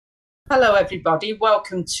Hello, everybody.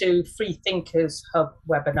 Welcome to Free Thinkers Hub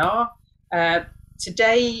webinar.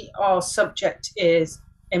 Today, our subject is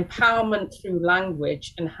empowerment through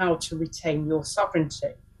language and how to retain your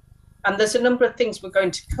sovereignty. And there's a number of things we're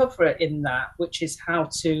going to cover in that, which is how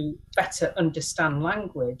to better understand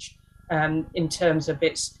language in terms of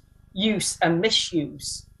its use and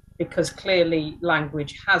misuse, because clearly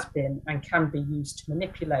language has been and can be used to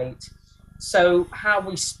manipulate. So how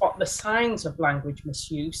we spot the signs of language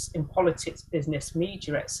misuse in politics, business,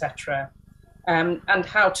 media, etc., and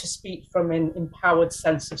how to speak from an empowered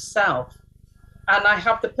sense of self. And I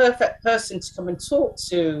have the perfect person to come and talk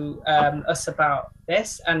to us about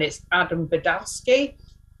this, and it's Adam Badowski.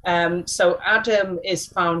 So Adam is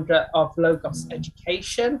founder of Logos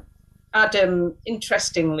Education. Adam,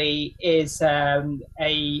 interestingly, is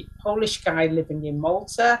a Polish guy living in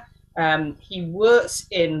Malta. He works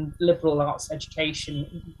in liberal arts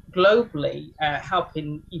education globally,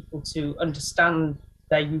 helping people to understand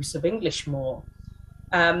their use of English more.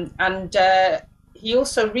 He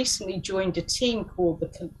also recently joined a team called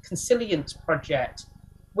the Conciliant Project,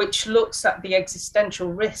 which looks at the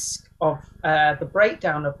existential risk of the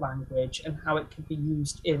breakdown of language and how it can be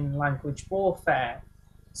used in language warfare.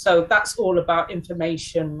 So that's all about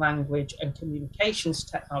information, language, and communications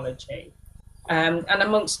technology. And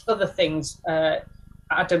amongst other things,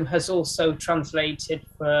 Adam has also translated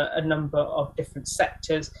for a number of different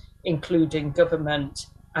sectors, including government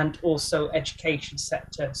and also education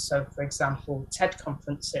sector. So, for example, TED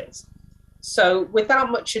conferences. So without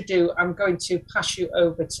much ado, I'm going to pass you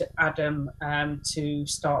over to Adam to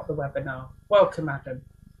start the webinar. Welcome, Adam.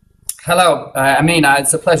 Hello, Amina.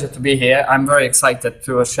 It's a pleasure to be here. I'm very excited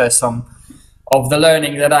to share some of the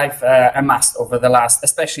learning that I've amassed over the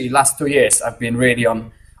especially last 2 years. I've been really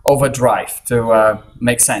on overdrive to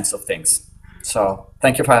make sense of things. So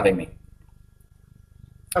thank you for having me.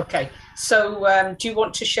 Okay, so do you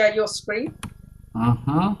want to share your screen?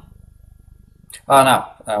 Mm-hmm. Oh, no,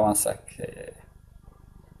 1 sec.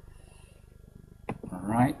 All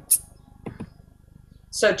right.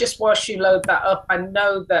 So just whilst you load that up, I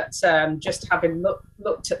know that just having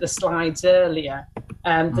looked at the slides earlier,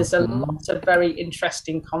 there's a lot of very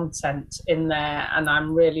interesting content in there, and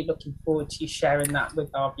I'm really looking forward to you sharing that with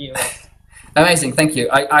our viewers. Amazing, thank you.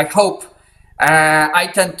 I hope I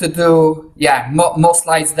tend to do more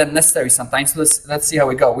slides than necessary sometimes. Let's see how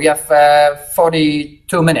we go. We have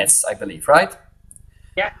 42 minutes, I believe, right?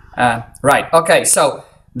 Yeah. Right. Okay. So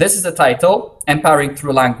this is the title: Empowering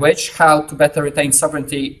Through Language: How to Better Retain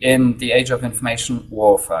Sovereignty in the Age of Information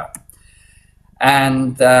Warfare.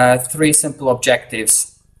 And 3 simple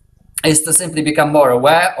objectives is to simply become more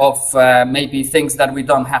aware of maybe things that we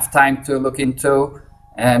don't have time to look into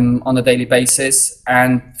on a daily basis,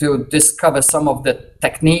 and to discover some of the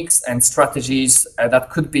techniques and strategies that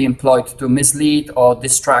could be employed to mislead or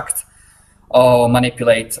distract or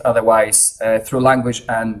manipulate otherwise through language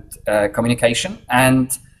and communication.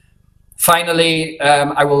 And finally,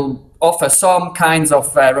 I will offer some kinds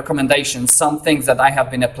of recommendations, some things that I have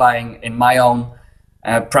been applying in my own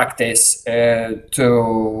practice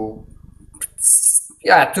to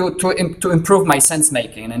improve my sense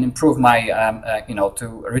making and improve my to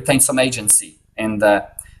retain some agency in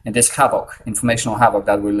this informational havoc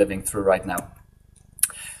that we're living through right now.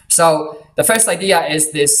 So the first idea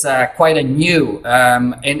is this quite a new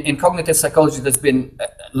in cognitive psychology. There's been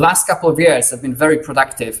last couple of years have been very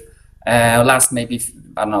productive. Last maybe,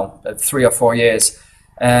 I don't know, 3 or 4 years,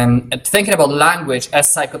 thinking about language as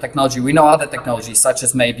psychotechnology. We know other technologies such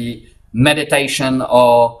as maybe meditation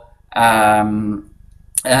or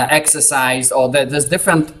exercise, or there's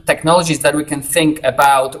different technologies that we can think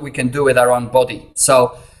about, we can do with our own body.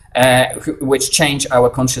 So which change our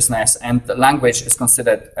consciousness, and the language is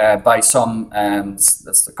considered by some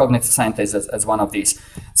cognitive scientists as one of these.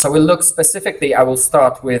 So we'll look specifically, I will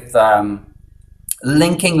start with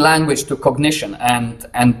linking language to cognition,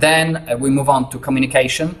 and then we move on to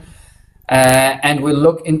communication, and we'll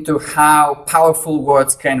look into how powerful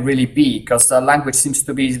words can really be, because language seems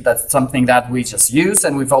to be something that we just use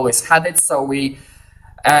and we've always had it. So we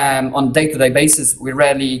on day-to-day basis we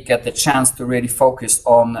rarely get the chance to really focus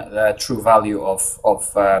on the true value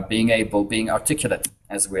of being articulate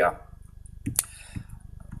as we are.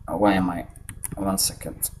 Where am I? 1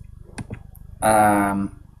 second.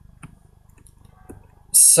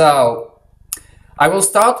 So I will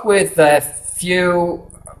start with a few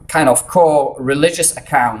kind of core religious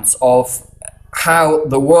accounts of how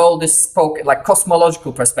the world is spoken, like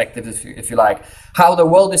cosmological perspective, if you like, how the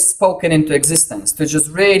world is spoken into existence, to just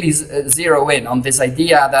really zero in on this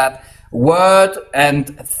idea that word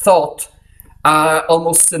and thought are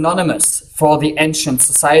almost synonymous for the ancient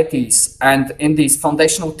societies, and in these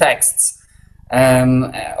foundational texts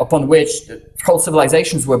upon which whole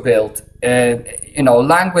civilizations were built,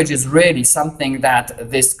 language is really something that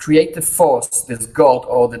this creative force, this God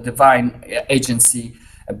or the divine agency,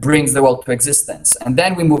 brings the world to existence. And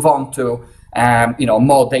then we move on to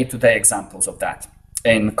more day-to-day examples of that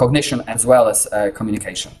in cognition as well as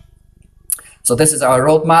communication. So this is our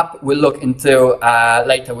roadmap. We'll look into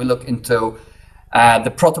later. We look into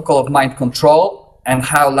the protocol of mind control and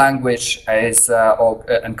how language is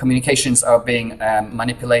and communications are being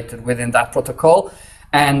manipulated within that protocol,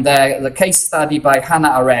 and the case study by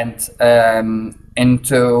Hannah Arendt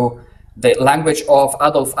into the language of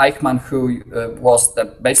Adolf Eichmann, who was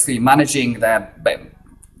basically managing the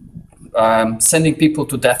sending people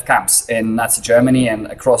to death camps in Nazi Germany and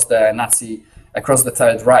across the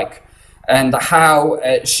Third Reich. And how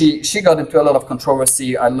she got into a lot of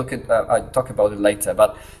controversy. I talk about it later.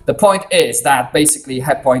 But the point is that basically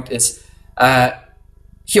her point is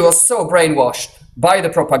he was so brainwashed by the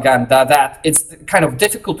propaganda that it's kind of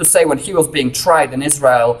difficult to say when he was being tried in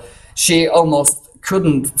Israel, she almost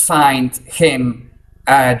couldn't find him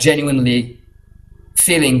genuinely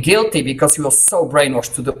feeling guilty because he was so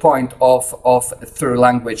brainwashed to the point of through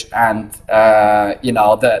language and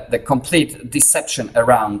the complete deception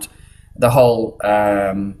around the whole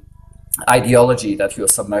ideology that he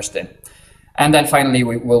was submerged in. And then finally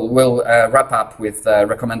we'll wrap up with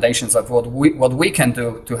recommendations of what we can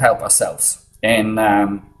do to help ourselves in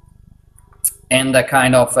the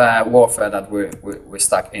kind of warfare that we're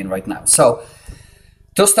stuck in right now. So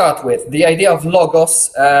to start with, the idea of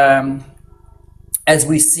logos, as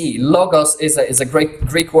we see, logos is a great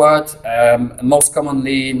Greek word, most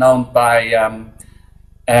commonly known by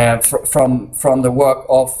from the work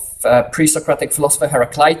of pre-Socratic philosopher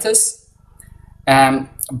Heraclitus,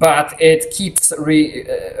 but it keeps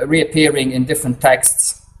reappearing in different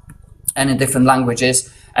texts and in different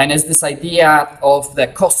languages, and is this idea of the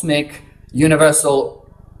cosmic universal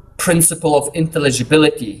principle of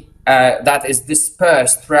intelligibility that is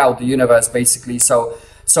dispersed throughout the universe, basically. So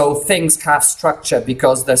things have structure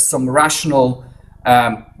because there's some rational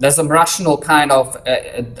kind of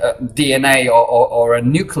DNA or a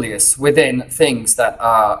nucleus within things that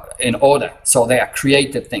are in order. So they are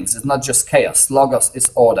created things. It's not just chaos. Logos is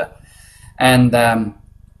order. And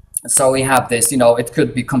so we have this, it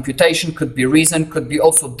could be computation, could be reason, could be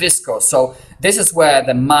also discourse. So this is where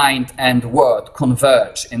the mind and word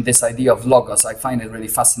converge in this idea of logos. I find it really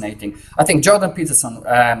fascinating. I think Jordan Peterson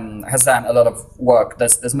has done a lot of work.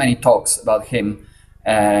 There's many talks about him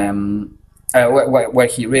where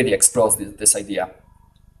he really explores this idea.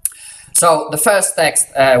 So the first text,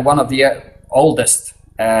 one of the oldest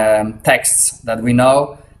texts that we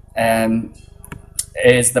know,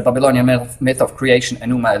 is the Babylonian myth of creation,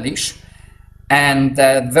 Enuma Elish. And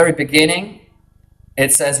at the very beginning,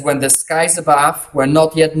 it says, when the skies above were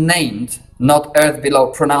not yet named, not earth below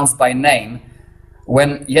pronounced by name,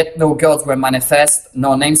 when yet no gods were manifest,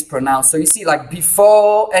 no names pronounced. So you see, like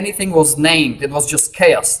before anything was named, it was just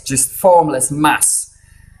chaos, just formless mass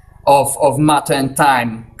of matter and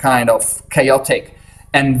time, kind of chaotic.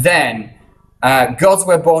 And then gods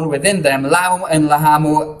were born within them, Lau and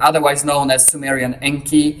Lahamu, otherwise known as Sumerian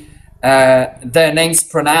Enki, their names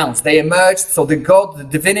pronounced. They emerged, so the god, the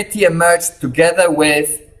divinity emerged together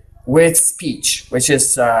with speech, which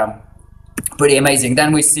is pretty amazing.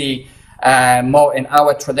 Then we see more in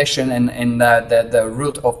our tradition, in the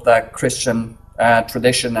root of the Christian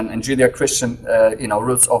tradition and Judeo-Christian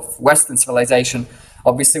roots of Western civilization.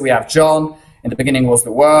 Obviously we have John. In the beginning was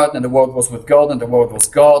the Word, and the Word was with God, and the Word was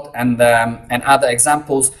God, and other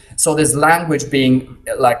examples. So this language being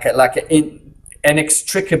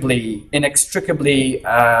inextricably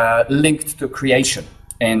linked to creation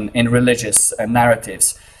in religious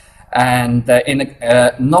narratives. And in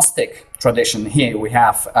Gnostic tradition, here we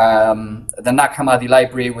have the Nag Hammadi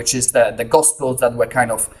library, which is the Gospels that were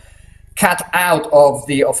kind of cut out of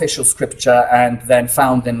the official scripture and then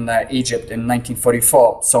found in Egypt in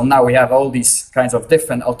 1944. So now we have all these kinds of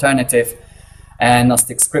different alternative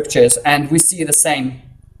Gnostic scriptures, and we see the same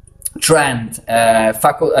trend.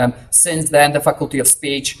 Since then, the faculty of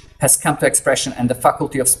speech has come to expression, and the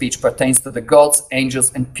faculty of speech pertains to the gods,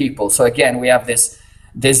 angels, and people. So again, we have this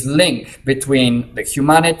link between the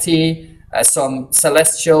humanity, some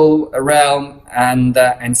celestial realm,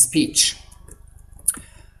 and speech.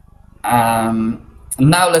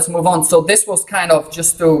 Now let's move on. So this was kind of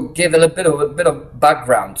just to give a bit of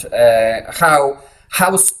background,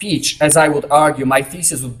 how speech, as I would argue, my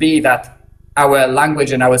thesis would be that our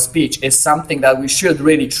language and our speech is something that we should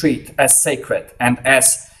really treat as sacred and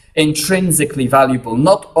as intrinsically valuable,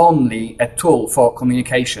 not only a tool for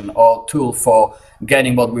communication or tool for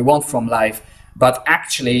getting what we want from life, but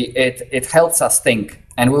actually it helps us think.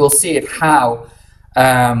 And we will see it how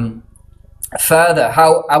further,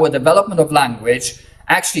 how our development of language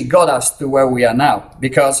actually got us to where we are now.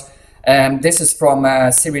 Because this is from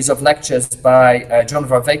a series of lectures by John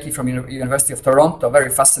Vervaeke from University of Toronto, very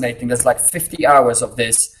fascinating. There's like 50 hours of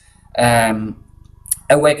this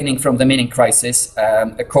Awakening from the Meaning Crisis,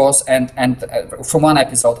 a course, and from one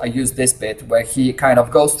episode I used this bit where he kind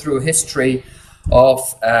of goes through history of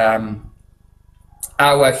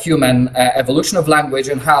our human evolution of language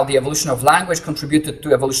and how the evolution of language contributed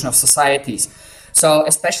to evolution of societies. So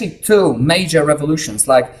especially two major revolutions,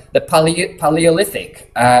 like the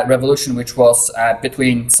Paleolithic revolution, which was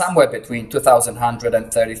somewhere between 2,100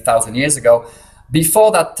 and 30,000 years ago.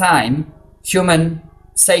 Before that time, human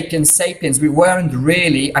sapiens, we weren't,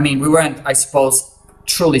 I suppose,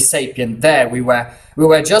 truly sapient there. We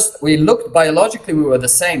looked biologically, we were the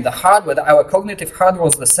same. The hardware, our cognitive hardware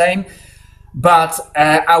was the same, but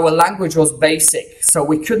our language was basic. So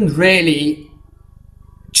we couldn't really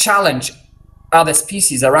challenge other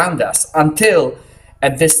species around us until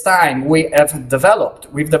at this time we've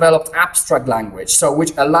developed abstract language, so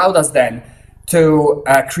which allowed us then to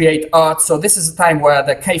create art. So this is a time where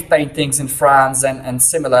the cave paintings in France and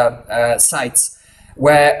similar sites,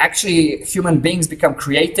 where actually human beings become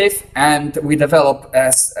creative, and we develop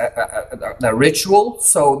a ritual.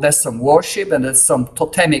 So there's some worship and there's some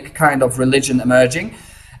totemic kind of religion emerging.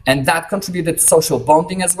 And that contributed to social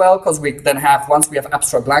bonding as well, because we then have, once we have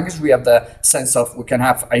abstract language, we have the sense of, we can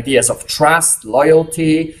have ideas of trust,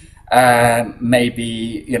 loyalty,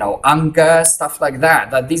 maybe, anger, stuff like that.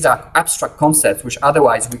 That these are abstract concepts which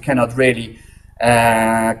otherwise we cannot really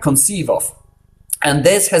conceive of. And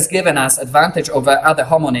this has given us advantage over other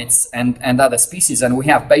hominids and other species. And we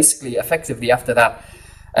have basically effectively after that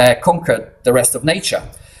conquered the rest of nature.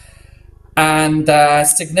 And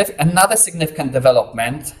another significant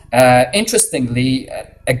development, interestingly,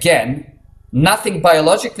 again, nothing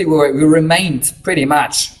biologically, we remained pretty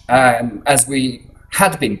much as we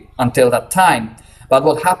had been until that time. But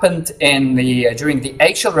what happened during the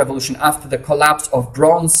ancient revolution, after the collapse of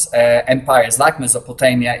bronze empires like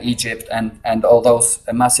Mesopotamia, Egypt, and all those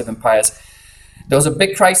massive empires, there was a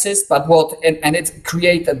big crisis. But it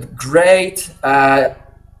created great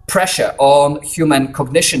pressure on human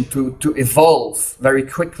cognition to evolve very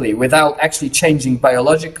quickly without actually changing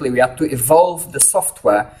biologically. We had to evolve the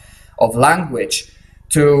software of language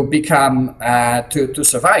to become to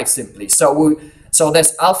survive simply. So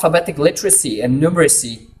this alphabetic literacy and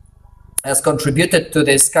numeracy has contributed to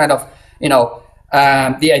this kind of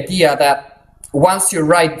the idea that once you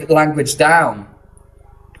write language down,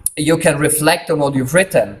 you can reflect on what you've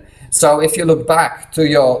written. So if you look back to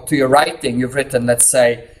your writing, you've written, let's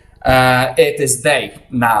say, it is day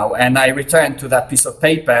now, and I return to that piece of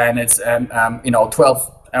paper, and it's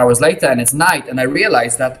 12 hours later, and it's night, and I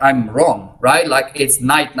realize that I'm wrong, right? Like, it's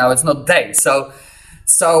night now, it's not day. So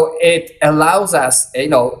it allows us,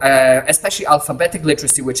 especially alphabetic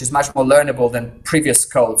literacy, which is much more learnable than previous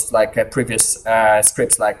codes, like previous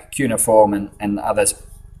scripts like cuneiform and others.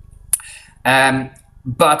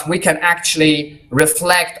 But we can actually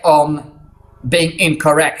reflect on being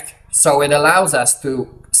incorrect. So it allows us to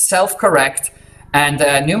self-correct, and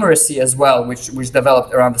numeracy as well, which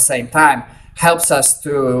developed around the same time, helps us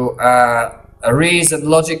to reason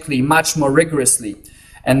logically much more rigorously.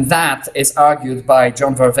 And that is argued by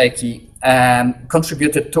John Vervaeke,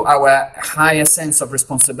 contributed to our higher sense of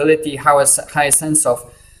responsibility, higher sense of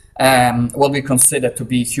what we consider to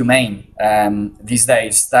be humane these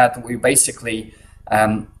days, that we basically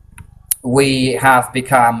we have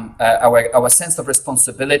become our sense of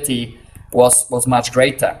responsibility was much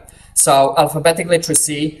greater. So alphabetic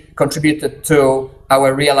literacy contributed to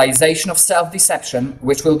our realization of self-deception,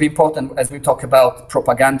 which will be important as we talk about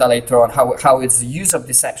propaganda later on, how its use of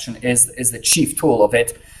deception is the chief tool of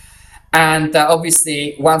it. And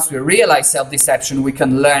obviously, once we realize self-deception, we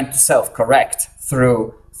can learn to self-correct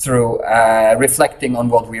through reflecting on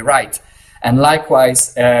what we write. And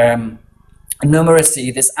likewise,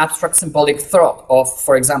 numeracy, this abstract symbolic thought of,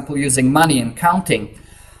 for example, using money and counting,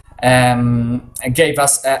 gave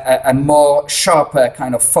us a more sharper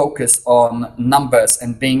kind of focus on numbers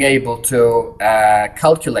and being able to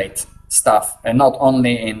calculate stuff, and not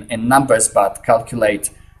only in numbers, but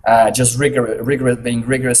calculate just being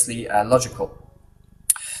rigorously logical.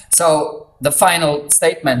 So the final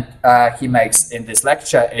statement he makes in this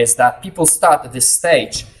lecture is that people start at this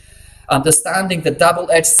stage understanding the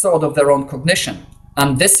double-edged sword of their own cognition.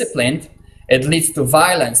 Undisciplined, It leads to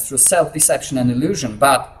violence through self-deception and illusion,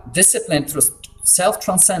 but discipline through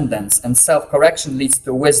self-transcendence and self-correction leads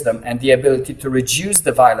to wisdom and the ability to reduce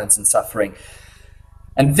the violence and suffering.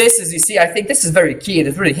 And this is, you see, I think this is very key.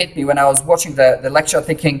 It really hit me when I was watching the lecture,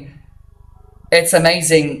 thinking it's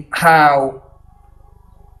amazing how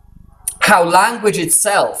language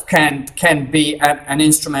itself can be an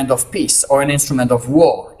instrument of peace or an instrument of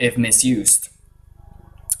war if misused.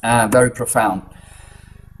 Very profound.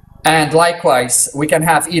 And likewise, we can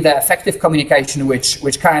have either effective communication,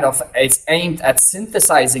 which kind of is aimed at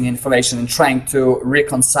synthesizing information and trying to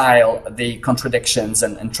reconcile the contradictions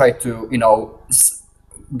and try to, you know,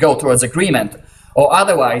 go towards agreement. Or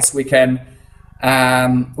otherwise, we can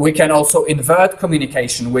also invert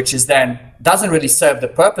communication, which is then doesn't really serve the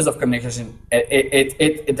purpose of communication.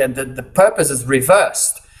 The purpose is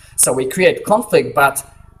reversed. So we create conflict, but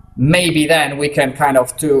maybe then we can kind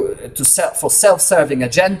of for self-serving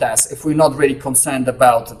agendas, if we're not really concerned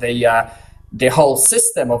about the whole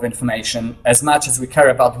system of information as much as we care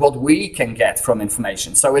about what we can get from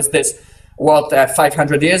information. So is this what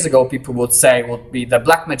 500 years ago people would say would be the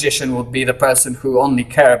black magician would be the person who only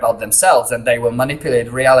care about themselves and they will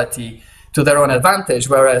manipulate reality to their own advantage,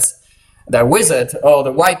 whereas the wizard or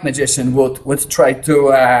the white magician would try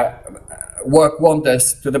to work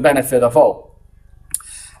wonders to the benefit of all.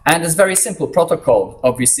 And it's very simple protocol.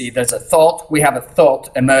 Obviously, there's a thought. We have a thought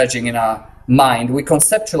emerging in our mind. We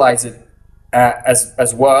conceptualize it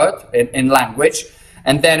as word in language,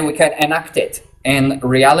 and then we can enact it in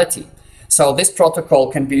reality. So this protocol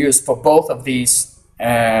can be used for both of these,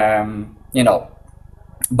 both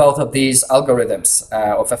of these algorithms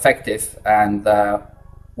of effective and,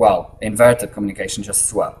 inverted communication just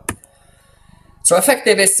as well. So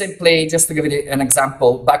effective is simply, just to give you an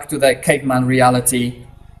example, back to the caveman reality.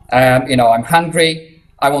 I'm hungry.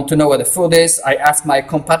 I want to know where the food is. I ask my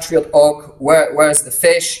compatriot orc, where's the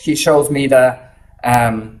fish? He shows me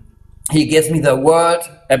he gives me the word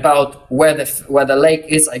about where the lake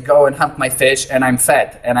is. I go and hunt my fish, and I'm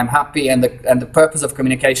fed, and I'm happy, and the purpose of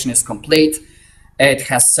communication is complete. It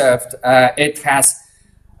has served. It has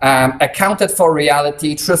accounted for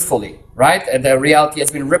reality truthfully, right? The reality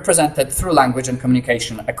has been represented through language and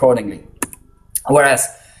communication accordingly.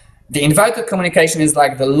 Whereas the inverted communication is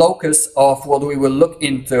like the locus of what we will look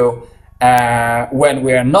into when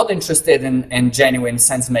we are not interested in genuine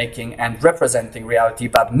sense-making and representing reality,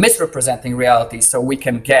 but misrepresenting reality so we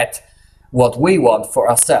can get what we want for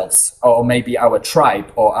ourselves, or maybe our tribe,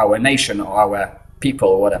 or our nation, or our people,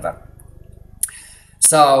 or whatever.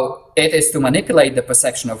 So it is to manipulate the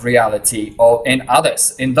perception of reality or in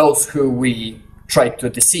others, in those who we try to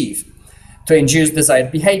deceive, to induce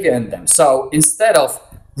desired behavior in them. So instead of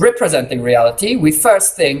representing reality, we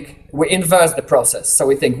first think, we inverse the process. So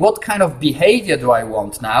we think, what kind of behavior do I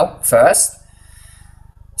want now, first?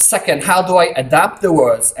 Second, how do I adapt the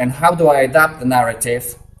words and how do I adapt the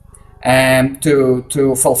narrative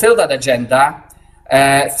to fulfill that agenda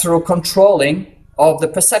through controlling of the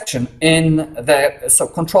perception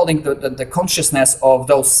controlling the consciousness of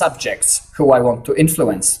those subjects who I want to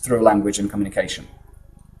influence through language and communication.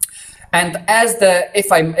 And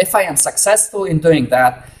if I am successful in doing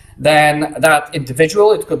that, then that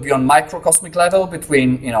individual, it could be on microcosmic level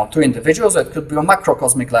between two individuals, or it could be on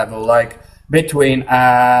macrocosmic level, like between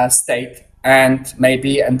a state and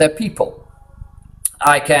their people.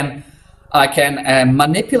 I can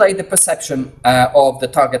manipulate the perception of the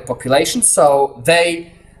target population, so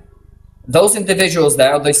those individuals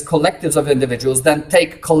there, these collectives of individuals, then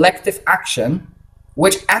take collective action,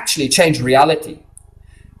 which actually change reality.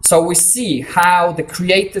 So we see how the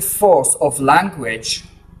creative force of language,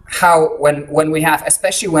 how when we have,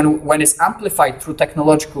 especially when it's amplified through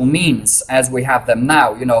technological means as we have them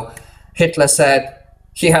now, Hitler said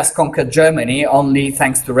he has conquered Germany only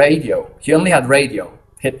thanks to radio. He only had radio,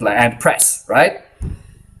 Hitler, and press, right?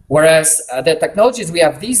 Whereas the technologies we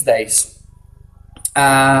have these days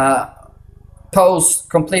pose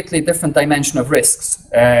completely different dimension of risks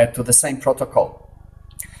to the same protocol.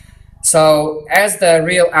 So as the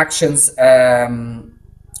real actions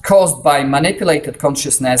caused by manipulated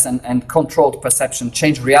consciousness and controlled perception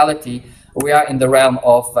change reality, we are in the realm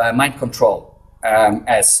of mind control,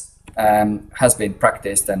 as has been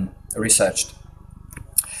practiced and researched.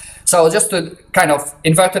 So just to kind of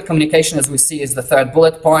inverted communication, as we see, is the third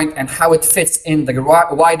bullet point, and how it fits in the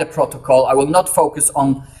wider protocol. I will not focus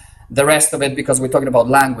on the rest of it because we're talking about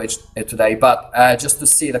language today, but just to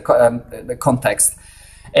see the context.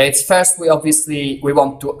 It's first, we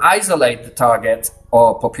want to isolate the target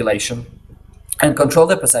or population and control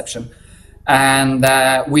the perception. And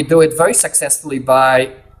we do it very successfully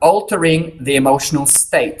by altering the emotional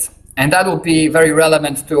state And that will be very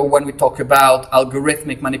relevant to when we talk about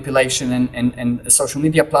algorithmic manipulation in social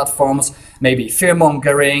media platforms, maybe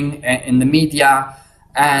fear-mongering in the media,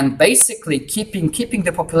 and basically keeping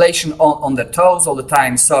the population on their toes all the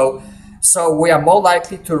time. So we are more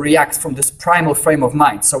likely to react from this primal frame of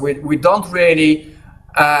mind. So we don't really,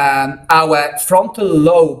 our frontal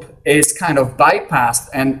lobe is kind of bypassed,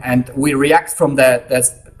 and we react from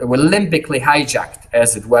we're limbically hijacked,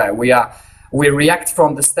 as it were. We react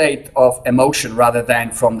from the state of emotion rather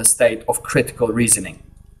than from the state of critical reasoning.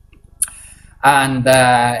 And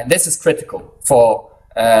this is critical for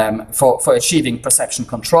achieving perception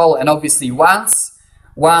control. And obviously, once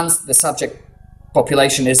the subject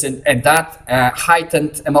population is in that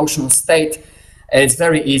heightened emotional state, it's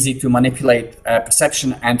very easy to manipulate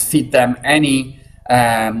perception and feed them any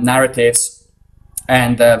narratives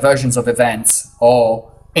and versions of events or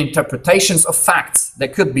interpretations of facts. They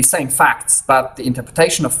could be same facts, but the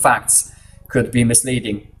interpretation of facts could be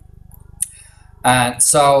misleading.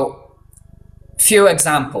 So few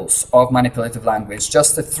examples of manipulative language,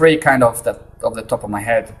 just the three kind of the top of my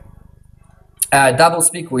head.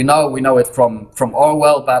 Doublespeak, we know it from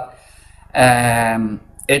Orwell, but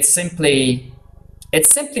it's simply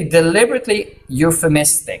deliberately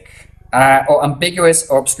euphemistic or ambiguous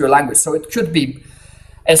or obscure language. So it could be,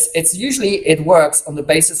 it's usually, it works on the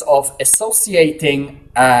basis of associating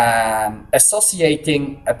a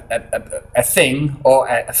thing or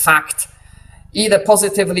a fact, either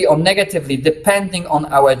positively or negatively, depending on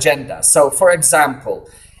our agenda. So, for example,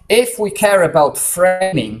 if we care about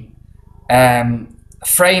framing and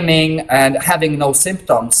having no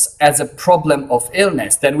symptoms as a problem of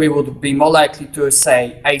illness, then we would be more likely to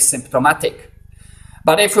say asymptomatic.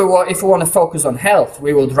 But if we want to focus on health,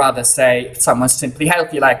 we would rather say someone's simply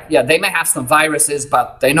healthy. Like, yeah, they may have some viruses,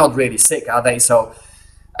 but they're not really sick, are they? So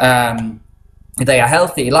they are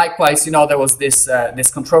healthy. Likewise, there was this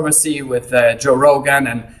controversy with Joe Rogan,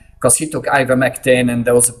 and because he took ivermectin, and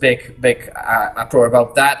there was a big uproar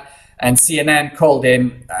about that. And CNN called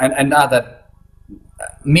him, and other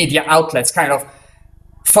media outlets kind of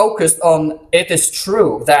focused on, it is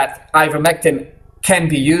true that ivermectin can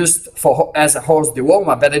be used as a horse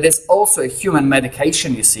dewormer, but it is also a human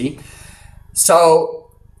medication, you see.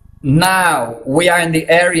 So now we are in the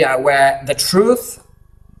area where the truth,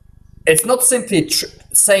 it's not simply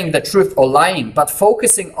saying the truth or lying, but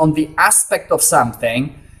focusing on the aspect of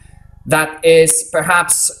something that is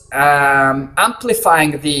perhaps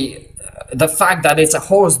amplifying the fact that it's a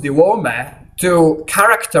horse dewormer to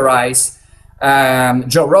characterize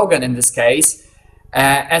Joe Rogan in this case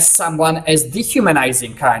as someone as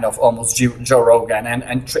dehumanizing kind of almost Joe Rogan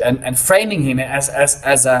and framing him as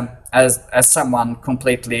someone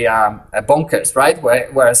completely bonkers, right?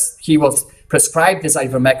 Whereas he was prescribed this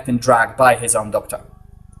ivermectin drug by his own doctor.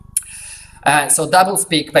 So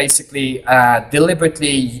doublespeak basically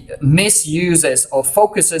deliberately misuses or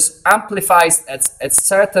focuses, amplifies a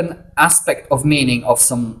certain aspect of meaning of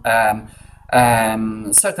some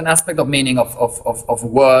certain aspect of meaning of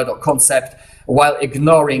word or concept, while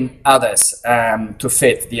ignoring others to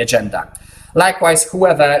fit the agenda. Likewise,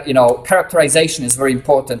 characterization is a very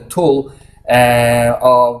important tool,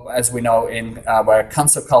 or as we know in our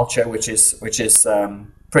cancel culture, which is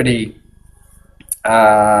pretty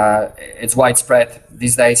it's widespread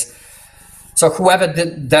these days. So whoever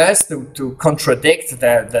dares to contradict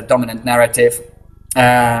the dominant narrative,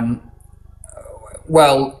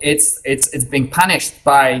 well, it's being punished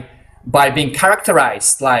by being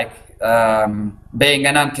characterized like being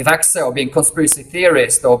an anti-vaxxer or being conspiracy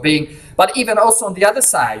theorist but even also on the other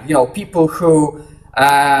side, people who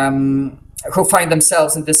find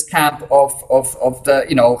themselves in this camp of the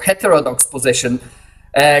heterodox position,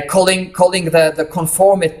 calling the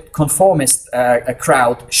conformist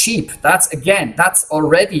crowd sheep. That's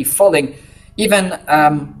already falling. Even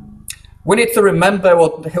we need to remember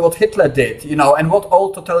what Hitler did, and what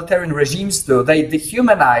all totalitarian regimes do. They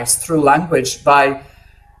dehumanize through language by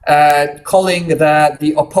calling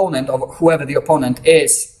the opponent, or whoever the opponent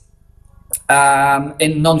is,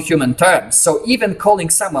 in non-human terms. So even calling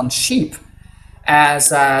someone sheep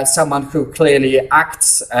as someone who clearly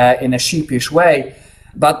acts in a sheepish way,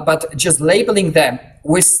 but just labeling them,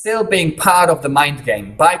 we're still being part of the mind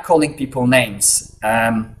game by calling people names,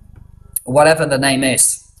 whatever the name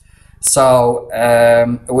is. So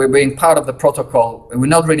we're being part of the protocol. We're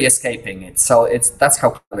not really escaping it. So that's how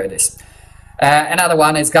clear it is. Another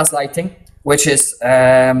one is gaslighting, which is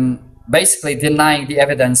basically denying the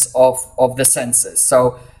evidence of the senses.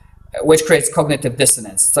 So which creates cognitive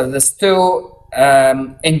dissonance. So there's two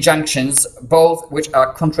injunctions, both which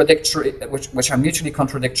are contradictory, which are mutually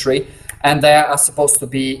contradictory, and they are supposed to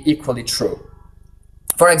be equally true.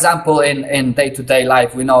 For example, in day-to-day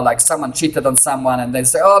life, we know like someone cheated on someone, and they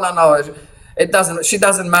say, "Oh no, it doesn't. She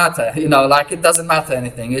doesn't matter. You know, like it doesn't matter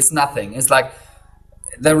anything. It's nothing." It's like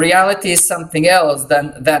the reality is something else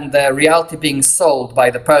than the reality being sold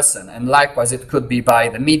by the person, and likewise, it could be by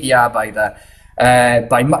the media,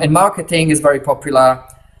 in marketing is very popular.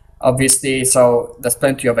 Obviously, so there's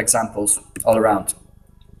plenty of examples all around.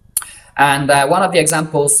 And one of the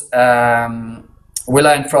examples we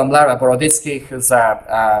learned from Lara Boroditsky,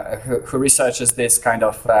 who researches this kind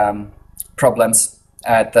of problems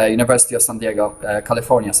at the University of San Diego,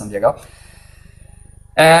 California, San Diego.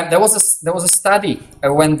 There was a study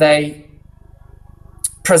when they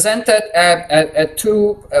presented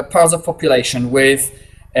two parts of population with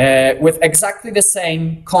exactly the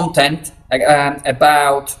same content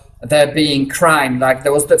about there being crime. Like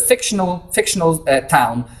there was the fictional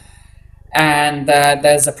town, and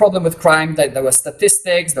there's a problem with crime. That there were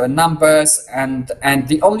statistics, there were numbers, and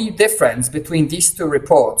the only difference between these two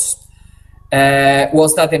reports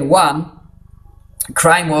was that in one,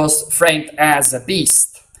 crime was framed as a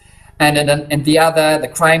beast, and in the other, the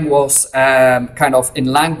crime was kind of in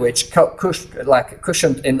language,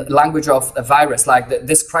 cushioned in language of a virus. Like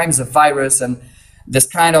this crime is a virus, and this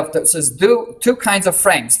kind of, so it's two kinds of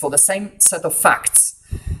frames for the same set of facts.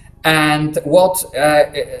 And what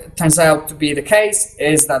turns out to be the case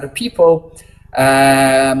is that the people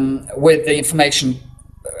with the information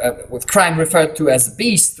with crime referred to as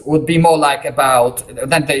beast would be more like about,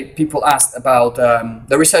 then people asked about,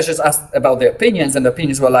 the researchers asked about their opinions, and the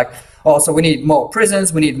opinions were like, oh, so we need more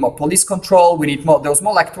prisons, we need more police control, we need more, there was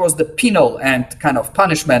more like towards the penal and kind of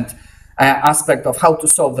punishment aspect of how to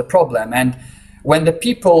solve the problem. And when the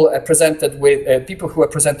people presented with, people who were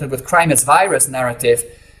presented with crime as virus narrative,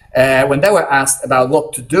 when they were asked about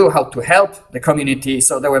what to do, how to help the community,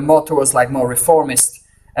 so they were more towards like more reformist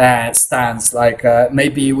stance, like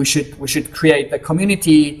maybe we should create a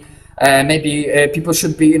community, maybe people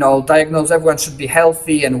should be, diagnosed, everyone should be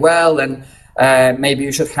healthy and well, and maybe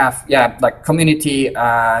you should have like community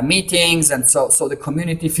meetings, and so the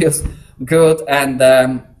community feels good,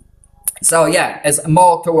 and so as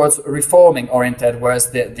more towards reforming oriented,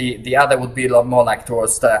 whereas the other would be a lot more like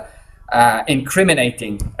towards the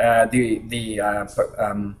incriminating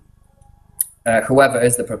whoever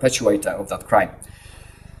is the perpetuator of that crime.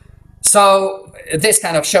 So this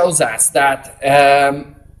kind of shows us that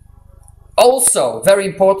also, very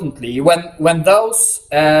importantly, when those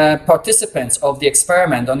participants of the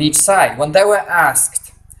experiment on each side, when they were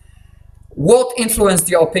asked, what influenced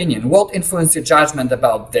your opinion, what influenced your judgment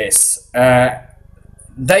about this,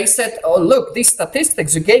 they said, oh, look, these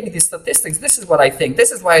statistics, you gave me these statistics, this is what I think,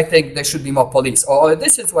 this is why I think there should be more police, or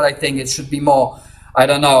this is what I think it should be more, I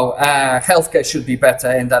don't know, healthcare should be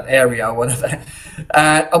better in that area or whatever.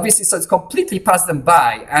 Obviously, so it's completely passed them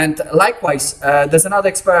by. And likewise, there's another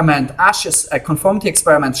experiment, Ash's conformity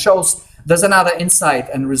experiment shows there's another insight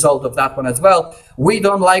and result of that one as well. We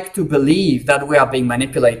don't like to believe that we are being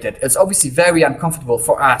manipulated. It's obviously very uncomfortable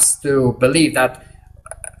for us to believe that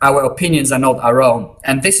our opinions are not our own.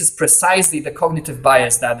 And this is precisely the cognitive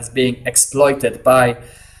bias that is being exploited by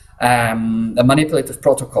the manipulative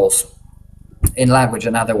protocols in language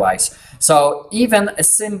and otherwise. So even a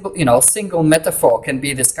single metaphor can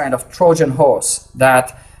be this kind of Trojan horse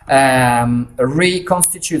that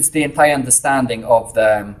reconstitutes the entire understanding of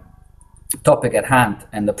the topic at hand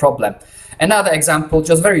and the problem. Another example,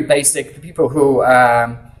 just very basic, people who,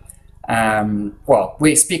 well,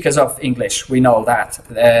 we speakers of English, we know that.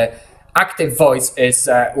 Active voice is,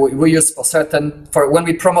 we use when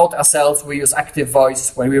we promote ourselves, we use active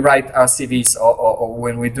voice. When we write our CVs or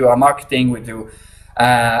when we do our marketing, we do,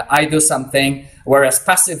 I do something, whereas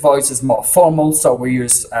passive voice is more formal. So we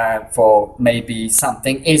use for maybe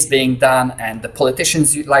something is being done, and the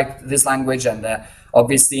politicians like this language, and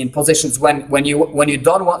obviously in positions when you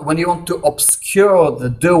want to obscure the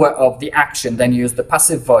doer of the action, then you use the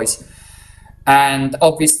passive voice. And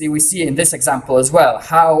obviously we see in this example as well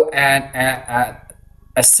how a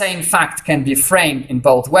same fact can be framed in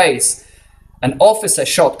both ways. An officer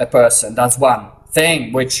shot a person, that's one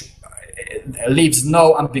thing which leaves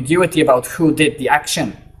no ambiguity about who did the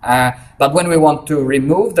action. But when we want to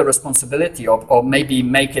remove the responsibility or maybe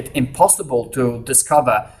make it impossible to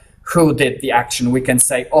discover who did the action, we can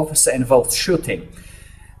say officer involved shooting.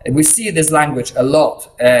 We see this language a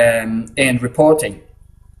lot in reporting,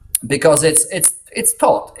 because it's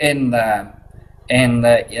taught in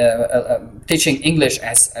teaching English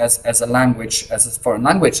as a language, as a foreign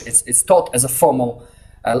language. It's taught as a formal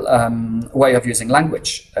way of using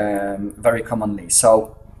language very commonly.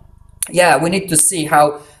 So yeah, we need to see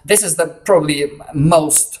how this is probably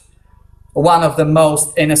one of the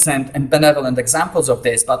most innocent and benevolent examples of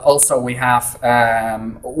this, but also we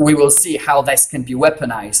will see how this can be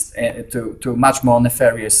weaponized to much more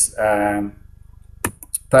nefarious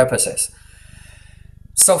purposes.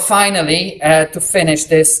 So finally, to finish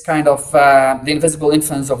this kind of the invisible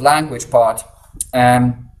influence of language part,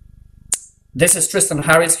 this is Tristan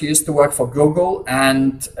Harris, who used to work for Google,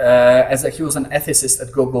 and he was an ethicist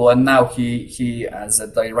at Google, and now he as a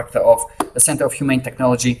director of the Center of Humane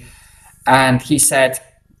Technology. And he said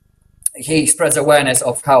he spreads awareness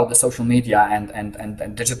of how the social media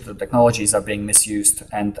and digital technologies are being misused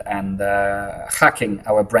and hacking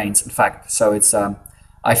our brains, in fact. So it's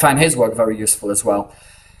I find his work very useful as well.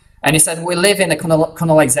 And he said we live in a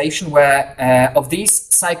colonization where of these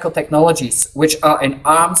psychotechnologies, which are an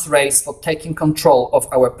arms race for taking control of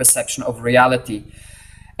our perception of reality.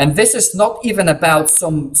 And this is not even about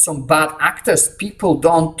some bad actors. People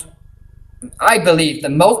don't. I believe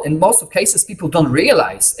that in most of cases, people don't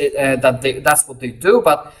realize that's what they do.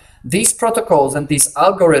 But these protocols and these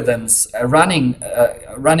algorithms running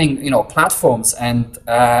platforms and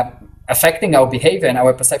affecting our behavior and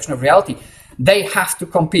our perception of reality, they have to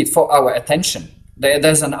compete for our attention.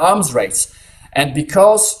 There's an arms race. And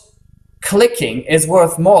because clicking is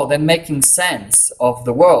worth more than making sense of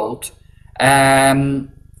the world,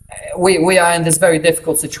 we are in this very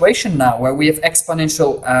difficult situation now where we have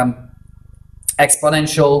exponential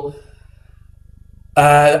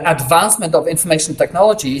advancement of information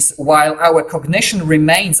technologies, while our cognition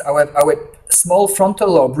remains, our small frontal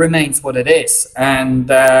lobe remains what it is. And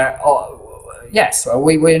yes,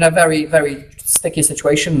 we're in a very, very sticky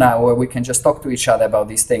situation now where we can just talk to each other about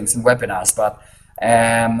these things in webinars, but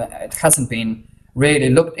it hasn't been really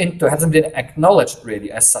looked into, hasn't been acknowledged really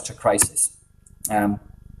as such a crisis.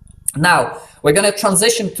 Now, we're going to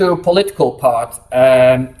transition to political part,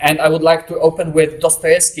 and I would like to open with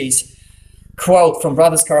Dostoevsky's quote from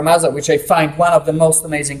Brothers Karamazov, which I find one of the most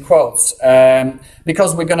amazing quotes,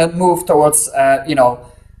 because we're going to move towards,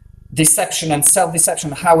 deception and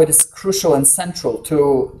self-deception, how it is crucial and central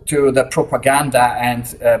to the propaganda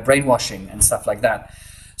and brainwashing and stuff like that.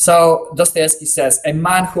 So Dostoevsky says, a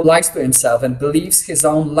man who lies to himself and believes his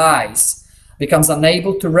own lies becomes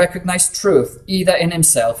unable to recognize truth either in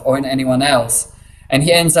himself or in anyone else, and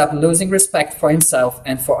he ends up losing respect for himself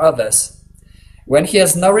and for others. When he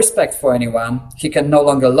has no respect for anyone, he can no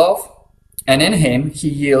longer love, and in him he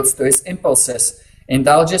yields to his impulses,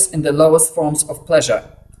 indulges in the lowest forms of pleasure,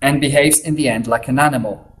 and behaves in the end like an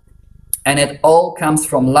animal. And it all comes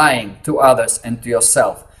from lying to others and to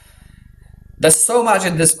yourself. There's so much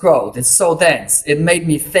in this quote, it's so dense, it made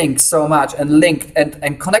me think so much and linked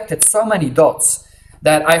and connected so many dots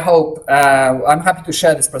that I hope, I'm happy to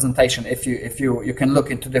share this presentation if you can look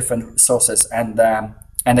into different sources and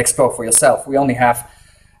explore for yourself. We only have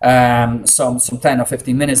some 10 or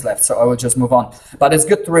 15 minutes left, so I will just move on. But it's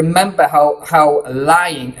good to remember how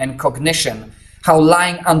lying and cognition, how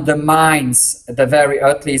lying undermines or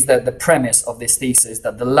at least the premise of this thesis,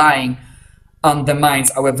 that the lying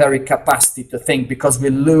undermines our very capacity to think, because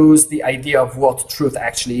we lose the idea of what truth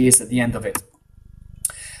actually is at the end of it.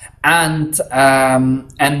 And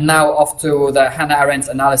now off to the Hannah Arendt's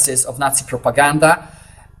analysis of Nazi propaganda.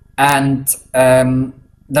 And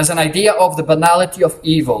there's an idea of the banality of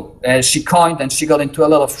evil. She coined, and she got into a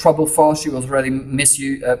lot of trouble for. She was really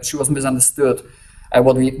she was misunderstood.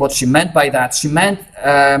 What she meant by that. She meant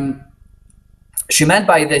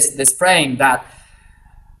by this frame that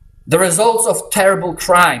the results of terrible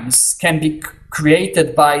crimes can be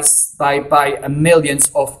created by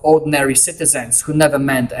millions of ordinary citizens who never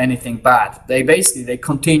meant anything bad. They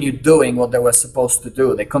continued doing what they were supposed to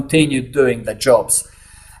do. They continued doing their jobs,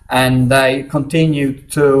 and they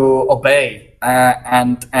continued to obey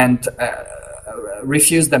and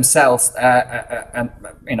refuse themselves,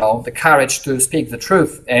 the courage to speak the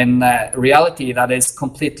truth in reality that is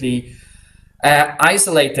completely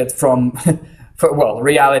isolated from.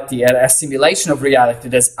 Reality, a simulation of reality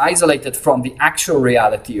that's isolated from the actual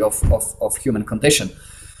reality of human condition.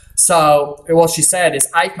 So what she said is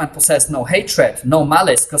Eichmann possessed no hatred, no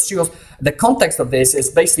malice, because the context of this is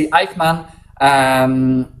basically Eichmann,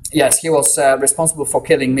 yes, he was responsible for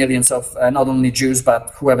killing millions of not only Jews,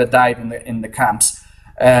 but whoever died in the camps.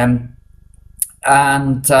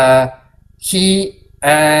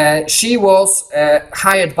 She was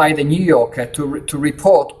hired by the New Yorker to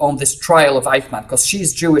report on this trial of Eichmann, because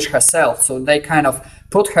she's Jewish herself. So they kind of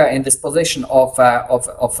put her in this position of a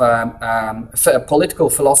political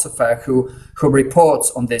philosopher who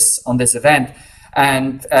reports on this event.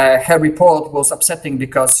 And her report was upsetting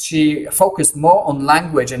because she focused more on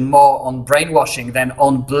language and more on brainwashing than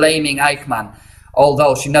on blaming Eichmann,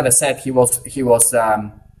 although she never said he was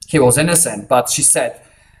innocent. But she said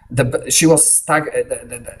he was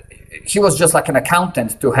just like an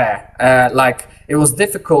accountant to her. Like it was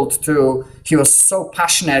difficult to. He was so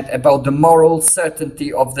passionate about the moral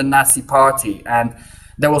certainty of the Nazi Party, and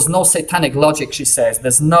there was no satanic logic. She says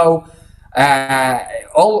there's no.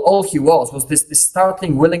 All he was this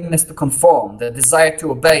startling willingness to conform, the desire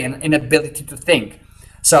to obey, and inability to think.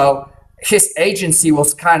 So his agency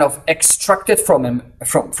was kind of extracted from him,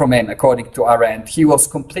 according to Arendt. He was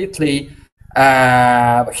completely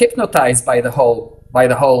hypnotized by the whole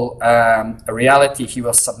reality he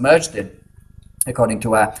was submerged in, according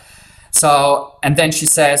to her. So, and then she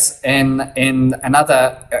says in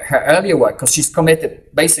another, her earlier work, because she's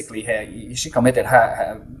committed, basically she committed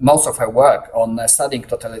most of her work on studying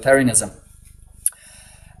totalitarianism.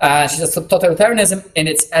 She says, totalitarianism at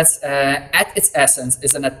its essence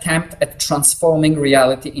is an attempt at transforming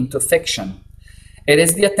reality into fiction. It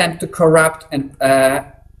is the attempt to corrupt and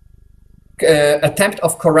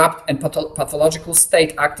pathological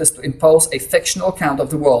state actors to impose a fictional account of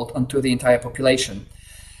the world onto the entire population.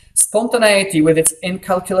 Spontaneity, with its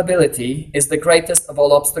incalculability, is the greatest of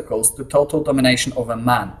all obstacles to total domination over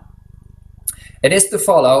man. It is to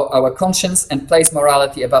follow our conscience and place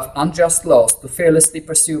morality above unjust laws, to fearlessly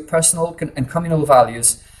pursue personal and communal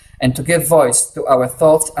values, and to give voice to our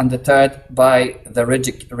thoughts undeterred by the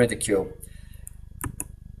ridicule.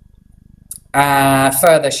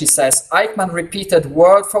 Further, she says, Eichmann repeated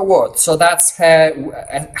word for word, so that's her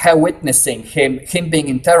witnessing him being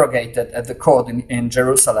interrogated at the court in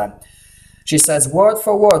Jerusalem. She says, word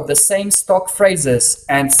for word, the same stock phrases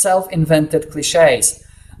and self-invented cliches.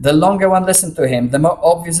 The longer one listened to him, the more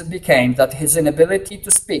obvious it became that his inability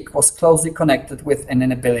to speak was closely connected with an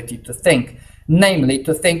inability to think, namely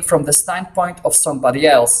to think from the standpoint of somebody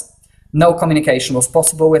else. No communication was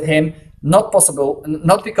possible with him, not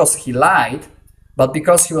because he lied, but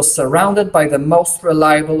because he was surrounded by the most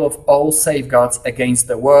reliable of all safeguards against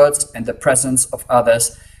the words and the presence of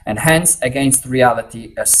others, and hence against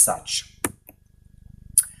reality as such.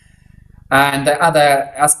 And the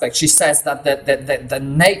other aspect, she says that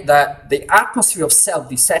the atmosphere of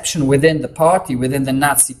self-deception within the party, within the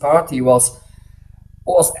Nazi party, was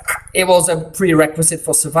a prerequisite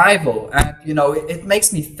for survival. And it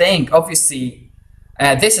makes me think. Obviously,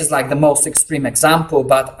 this is like the most extreme example,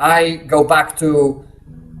 but I go back to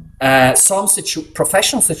some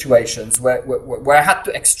professional situations where I had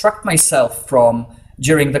to extract myself from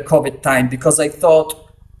during the COVID time, because I thought,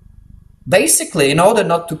 basically, in order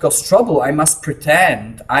not to cause trouble, I must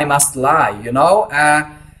pretend, I must lie,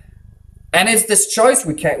 and it's this choice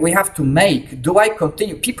we have to make. Do I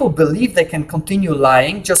continue? People believe they can continue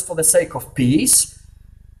lying just for the sake of peace,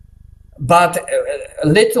 but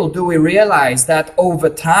little do we realize that over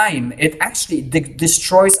time, it actually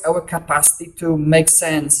destroys our capacity to make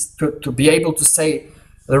sense, to be able to say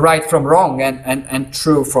the right from wrong and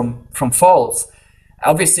true from false.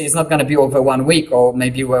 Obviously, it's not going to be over 1 week or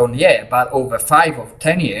maybe 1 year, but over 5 or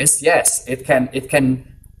 10 years, yes, it can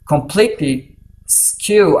completely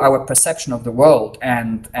skew our perception of the world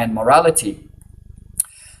and morality.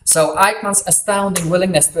 So Eichmann's astounding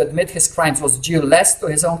willingness to admit his crimes was due less to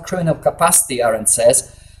his own criminal capacity, Arendt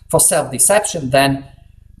says, for self-deception than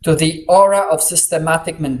to the aura of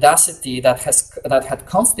systematic mendacity that had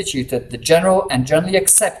constituted the general and generally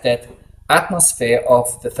accepted atmosphere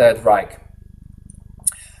of the Third Reich.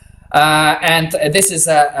 And this is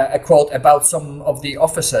a quote about some of the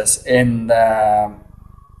officers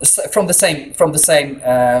from the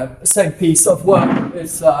same piece of work.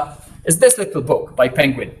 Is this little book by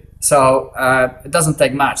Penguin. So it doesn't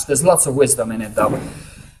take much. There's lots of wisdom in it, though.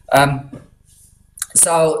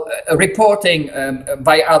 Reporting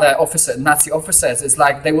by other Nazi officers is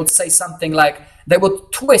like they would say something like, they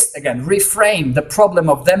would twist again, reframe the problem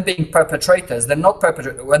of them being perpetrators. They're not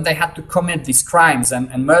perpetrators. When they had to commit these crimes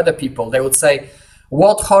and murder people, they would say,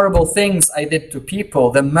 what horrible things I did to people.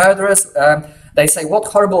 The murderers, they say, what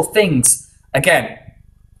horrible things. Again,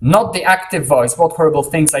 not the active voice, what horrible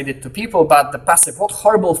things I did to people, but the passive, what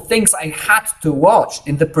horrible things I had to watch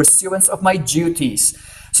in the pursuance of my duties.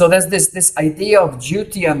 So there's this idea of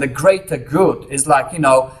duty and the greater good is like,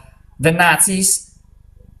 the Nazis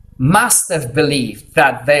must have believed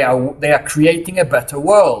that they are creating a better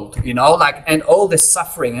world, and all this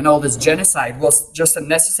suffering and all this genocide was just a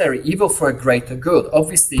necessary evil for a greater good.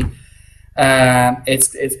 Obviously,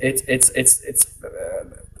 it's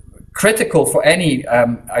critical for any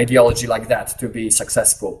ideology like that to be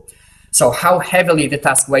successful. So how heavily the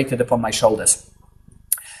task weighted upon my shoulders.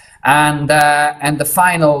 And the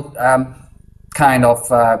final kind of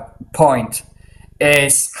point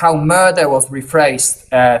is how murder was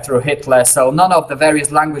rephrased through Hitler. So none of the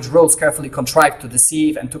various language rules carefully contrived to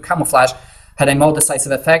deceive and to camouflage had a more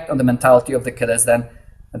decisive effect on the mentality of the killers than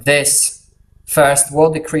this first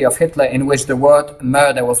war decree of Hitler, in which the word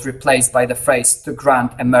murder was replaced by the phrase to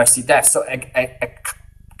grant a mercy death. So a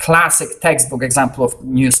classic textbook example of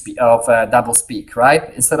double speak,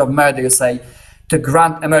 right? Instead of murder, you say to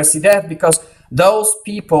grant a mercy death, because those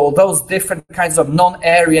people, those different kinds of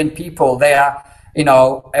non-Aryan people, they are,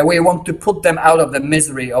 we want to put them out of the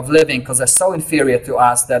misery of living because they're so inferior to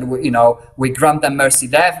us that we grant them mercy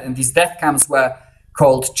death. And these death camps were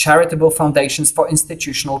called charitable foundations for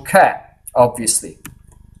institutional care. Obviously,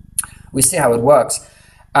 we see how it works.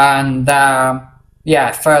 And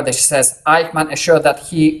further she says, Eichmann assured that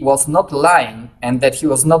he was not lying and that he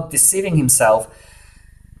was not deceiving himself,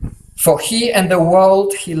 for he and the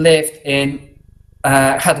world he lived in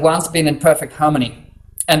had once been in perfect harmony.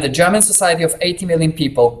 And the German society of 80 million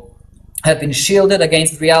people had been shielded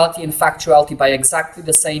against reality and factuality by exactly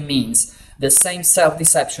the same means, the same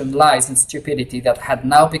self-deception, lies and stupidity that had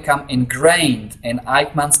now become ingrained in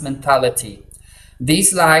Eichmann's mentality.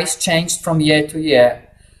 These lies changed from year to year,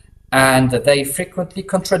 and they frequently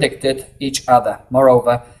contradicted each other.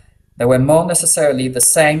 Moreover, they were more necessarily the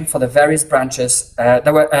same for the various branches.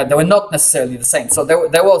 They were not necessarily the same. So there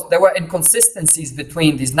were inconsistencies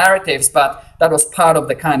between these narratives, but that was part of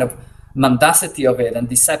the kind of mendacity of it and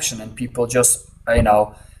deception, and people just,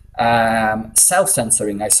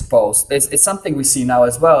 self-censoring, I suppose. It's something we see now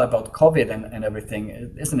as well about COVID and everything,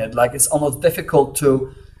 isn't it? Like, it's almost difficult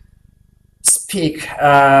to speak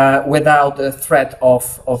without the threat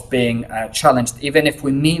of being challenged, even if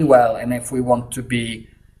we mean well and if we want to be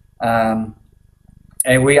and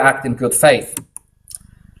we act in good faith.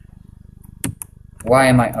 Why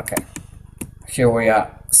am I? Okay, here we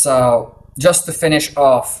are. So just to finish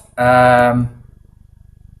off,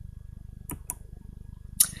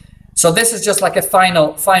 so this is just like a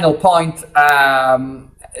final point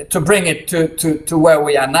to bring it to where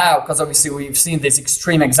we are now, because obviously we've seen this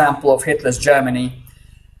extreme example of Hitler's Germany,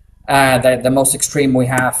 the most extreme we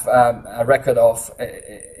have a record of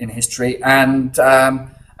in history, and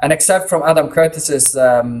an excerpt from Adam Curtis's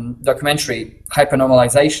documentary,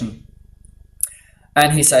 Hypernormalization.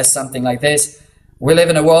 And he says something like this: we live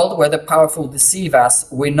in a world where the powerful deceive us.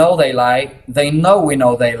 We know they lie. They know we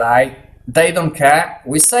know they lie. They don't care.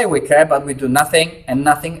 We say we care, but we do nothing, and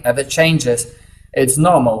nothing ever changes. It's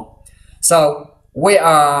normal. So we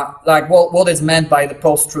are like, what is meant by the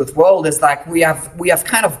post-truth world is like we have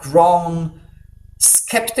kind of grown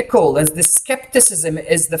skeptical, as this skepticism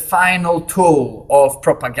is the final tool of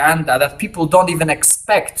propaganda, that people don't even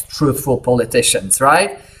expect truthful politicians,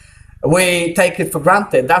 right? We take it for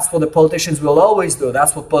granted. That's what the politicians will always do.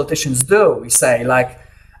 That's what politicians do. We say, like,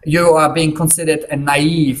 you are being considered a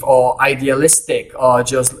naive or idealistic or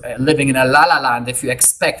just living in a la-la land if you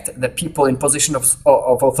expect the people in position of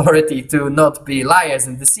authority to not be liars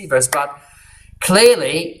and deceivers. But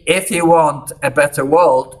clearly, if you want a better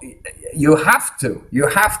world, you have to.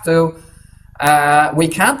 We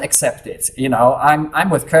can't accept it. I'm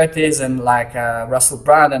with Curtis and like Russell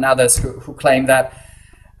Brand and others who claim that.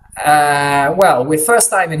 With first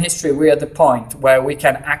time in history, we're at the point where we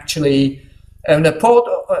can actually,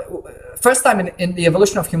 first time in the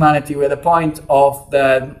evolution of humanity, we're at the point of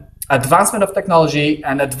the advancement of technology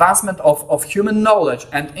and advancement of human knowledge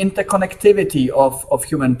and interconnectivity of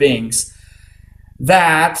human beings,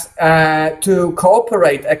 that to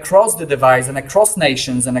cooperate across the divides and across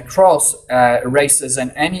nations and across races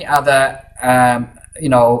and any other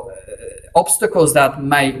obstacles that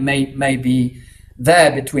may be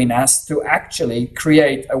there between us, to actually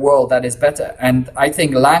create a world that is better. And I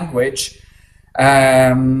think language,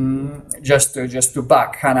 just to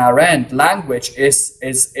back Hannah Arendt, language is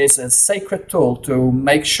a sacred tool to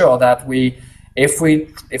make sure that if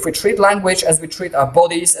we treat language as we treat our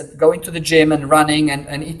bodies, and going to the gym and running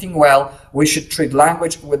and eating well, we should treat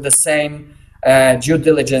language with the same due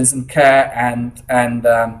diligence and care and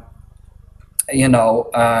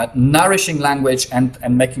nourishing language and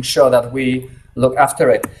making sure that we look after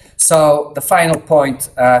it. So the final point,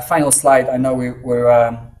 final slide. I know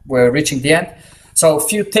we're reaching the end. So a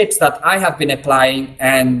few tips that I have been applying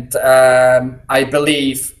and I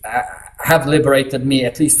believe have liberated me,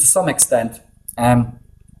 at least to some extent,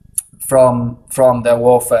 from the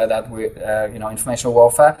warfare that we, information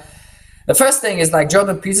warfare. The first thing is, like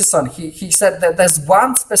Jordan Peterson, he said that there's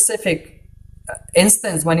one specific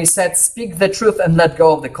instance when he said, speak the truth and let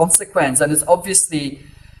go of the consequence. And it's obviously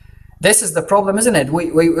This is the problem, isn't it? We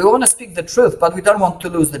want to speak the truth, but we don't want to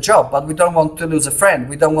lose the job, but we don't want to lose a friend.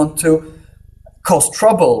 We don't want to cause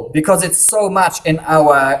trouble because it's so much in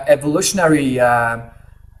our evolutionary,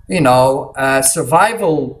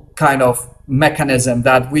 survival kind of mechanism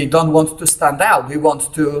that we don't want to stand out. We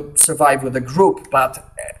want to survive with a group. But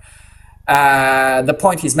the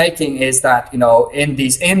point he's making is that, in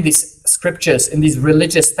these scriptures, in these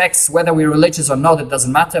religious texts, whether we're religious or not, it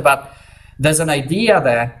doesn't matter. But there's an idea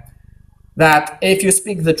there that if you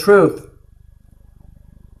speak the truth,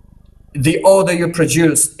 the order you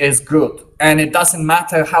produce is good, and it doesn't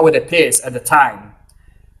matter how it appears at the time.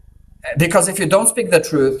 Because if you don't speak the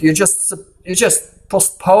truth, you're just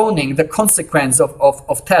postponing the consequence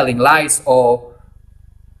of telling lies or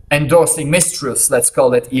endorsing mistruths, let's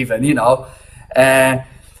call it even,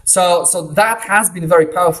 So that has been very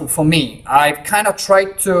powerful for me. I've kind of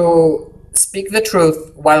tried to speak the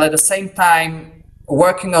truth while at the same time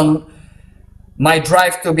working on my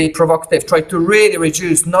drive to be provocative, try to really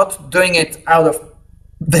reduce, not doing it out of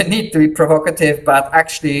the need to be provocative, but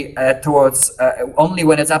actually towards only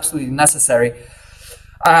when it's absolutely necessary.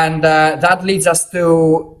 And that leads us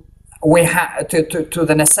to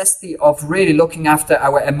the necessity of really looking after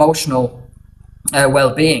our emotional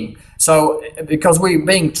well-being. So because we're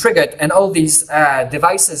being triggered, and all these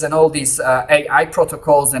devices and all these AI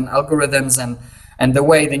protocols and algorithms and the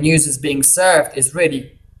way the news is being served is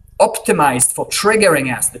really optimized for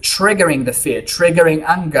triggering us, triggering the fear, triggering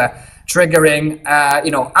anger, triggering,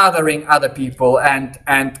 othering other people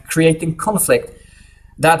and creating conflict,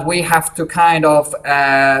 that we have to kind of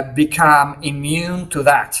become immune to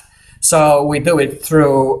that. So we do it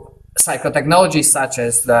through psychotechnologies such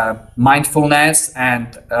as mindfulness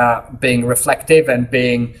and being reflective and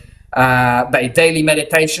being daily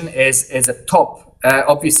meditation is a top,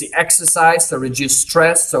 obviously exercise, so reduce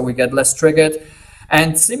stress, so we get less triggered.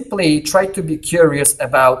 And simply try to be curious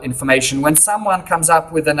about information. When someone comes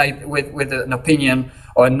up with an opinion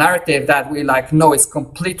or a narrative that we know is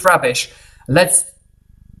complete rubbish, let's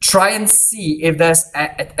try and see if there's a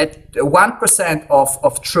 1%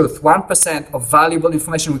 of truth, 1% of valuable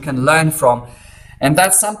information we can learn from. And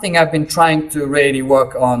that's something I've been trying to really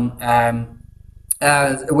work on,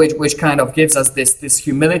 which kind of gives us this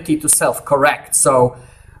humility to self-correct. So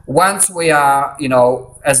once we are,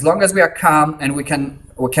 as long as we are calm and we can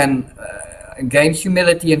gain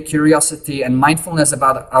humility and curiosity and mindfulness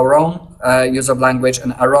about our own use of language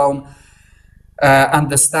and our own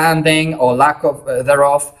understanding or lack of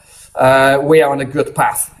thereof, we are on a good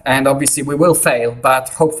path. And obviously we will fail, but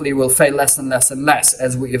hopefully we'll fail less and less and less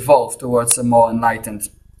as we evolve towards a more enlightened,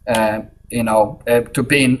 to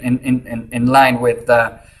be in line with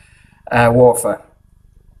warfare.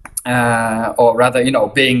 Or rather,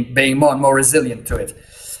 being more and more resilient to it.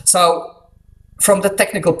 So from the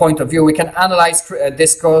technical point of view, we can analyze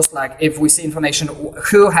discourse, like if we see information,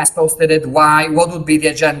 who has posted it, why, what would be the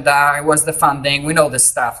agenda, what's the funding, we know this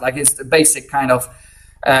stuff. Like it's the basic kind of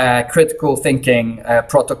critical thinking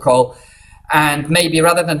protocol. And maybe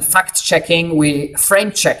rather than fact checking, we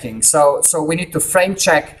frame checking. So we need to frame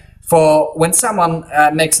check for when someone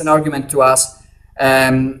makes an argument to us,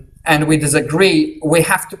 and we disagree, we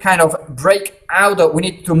have to kind of break out of, we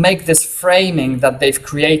need to make this framing that they've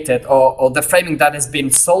created or the framing that has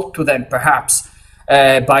been sold to them perhaps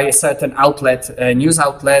by a certain outlet, a news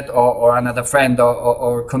outlet or another friend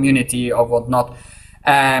or community or whatnot,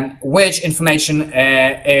 which information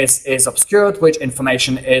is obscured, which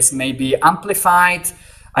information is maybe amplified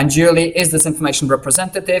unduly, is this information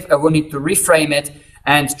representative, and we need to reframe it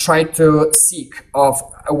and try to seek of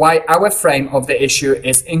why our frame of the issue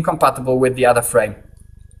is incompatible with the other frame.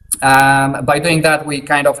 By doing that, we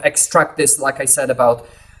kind of extract this, like I said, about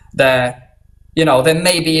there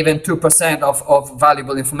may be even 2% of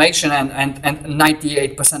valuable information and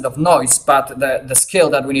 98% of noise, but the skill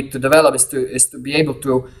that we need to develop is to be able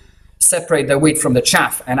to separate the wheat from the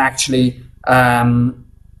chaff and actually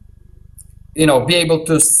be able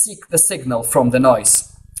to seek the signal from the noise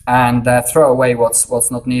and throw away what's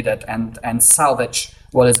not needed and salvage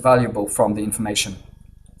what is valuable from the information.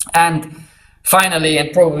 And finally,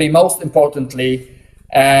 and probably most importantly,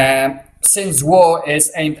 since war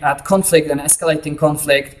is aimed at conflict and escalating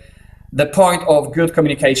conflict, the point of good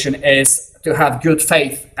communication is to have good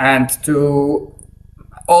faith, and to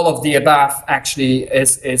all of the above actually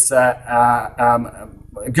is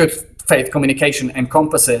good faith communication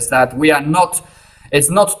encompasses that it's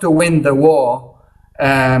not to win the war,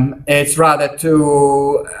 it's rather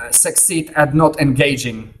to succeed at not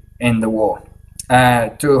engaging in the war.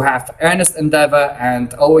 To have earnest endeavor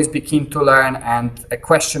and always be keen to learn and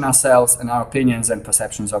question ourselves and our opinions and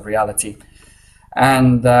perceptions of reality.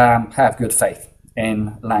 and have good faith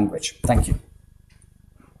in language. Thank you.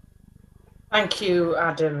 Thank you,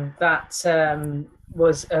 Adam. That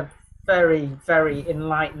was a very, very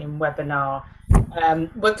enlightening webinar.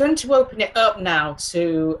 We're going to open it up now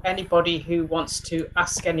to anybody who wants to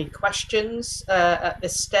ask any questions at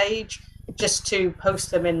this stage. Just to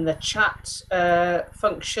post them in the chat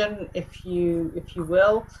function, if you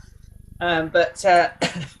will. But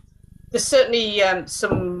there's certainly a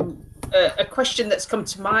question that's come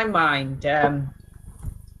to my mind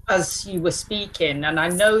as you were speaking, and I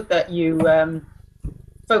know that you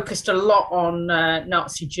focused a lot on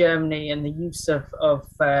Nazi Germany and the use of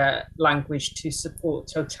language to support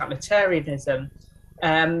totalitarianism.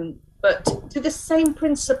 But do the same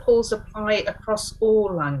principles apply across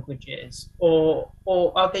all languages, or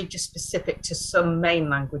are they just specific to some main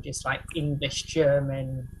languages like English,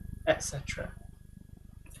 German, etc.?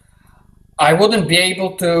 I wouldn't be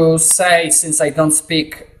able to say, since I don't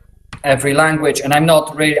speak every language, and I'm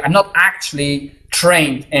not actually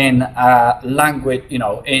trained in language,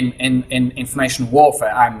 in information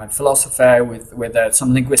warfare. I'm a philosopher with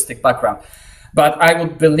some linguistic background, but I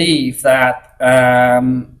would believe that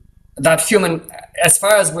that human, as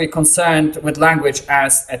far as we're concerned with language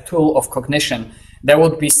as a tool of cognition, there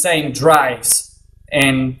would be same drives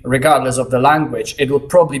in regardless of the language. It would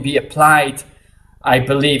probably be applied, I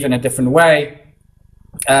believe, in a different way,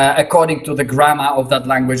 according to the grammar of that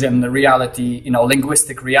language and the reality,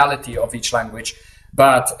 linguistic reality of each language.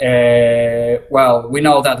 But, well, we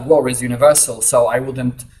know that war is universal, so I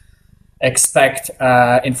wouldn't expect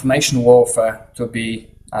information warfare to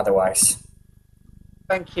be otherwise.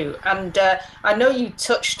 Thank you. And I know you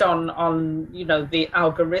touched on the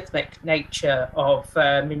algorithmic nature of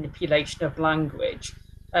manipulation of language.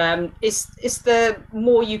 Is there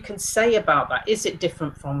more you can say about that? Is it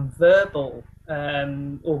different from verbal,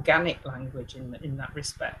 organic language in that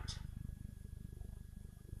respect?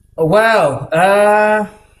 Well,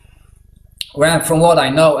 from what I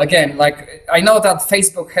know, again, I know that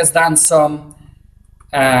Facebook has done some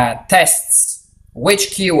tests, which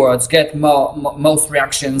keywords get most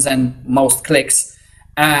reactions and most clicks,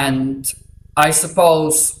 and I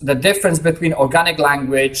suppose the difference between organic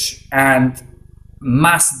language and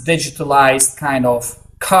mass digitalized kind of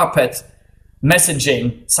carpet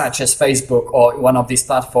messaging, such as Facebook or one of these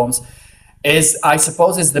platforms, is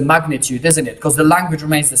the magnitude, isn't it? Because the language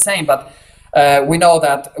remains the same, but we know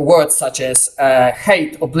that words such as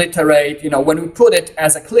hate, obliterate, when we put it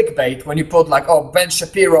as a clickbait, when you put Ben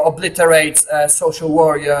Shapiro obliterates social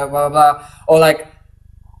warrior, blah, blah, or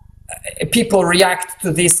people react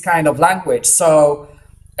to this kind of language. So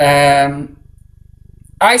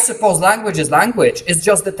I suppose language is language. It's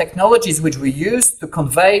just the technologies which we use to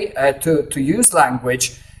convey, to use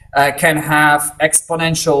language can have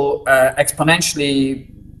exponentially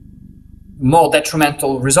more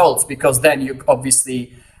detrimental results, because then you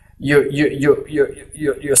obviously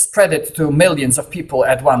you spread it to millions of people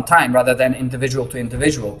at one time rather than individual to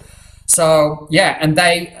individual. So yeah, and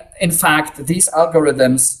in fact, these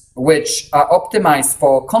algorithms which are optimized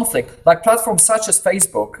for conflict, like platforms such as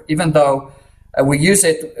Facebook, even though we use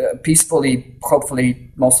it peacefully, hopefully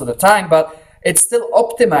most of the time, but it's still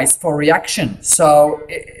optimized for reaction. So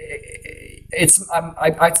it's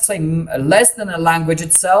I'd say less than a language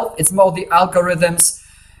itself. It's more the algorithms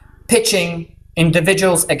pitching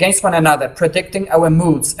individuals against one another, predicting our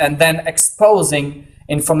moods, and then exposing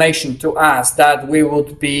information to us that we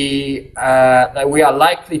would be that we are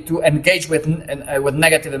likely to engage with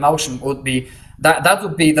negative emotion. Would be that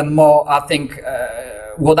would be the more, I think,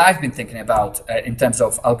 what I've been thinking about in terms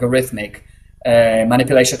of algorithmic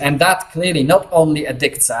manipulation. And that clearly not only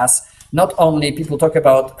addicts us, not only people talk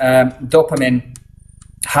about dopamine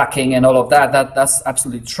hacking and all of that, that's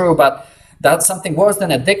absolutely true, but that's something worse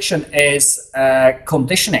than addiction is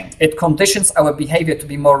conditioning. It conditions our behavior to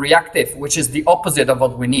be more reactive, which is the opposite of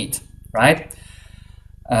what we need, right?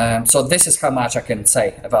 So this is how much I can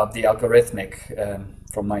say about the algorithmic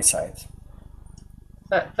from my side.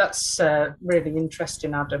 That's really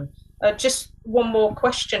interesting, Adam. Just one more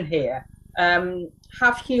question here.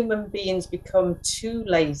 Have human beings become too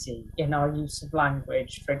lazy in our use of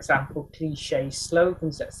language? For example, cliches,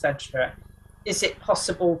 slogans, etc. Is it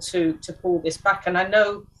possible to pull this back? And I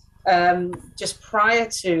know just prior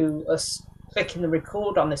to us clicking the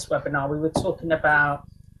record on this webinar, we were talking about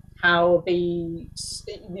how the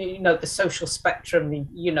social spectrum,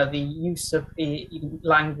 the use of the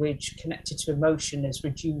language connected to emotion is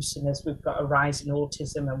reducing as we've got a rise in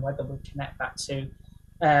autism, and whether we connect that to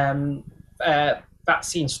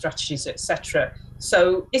vaccine strategies, etc.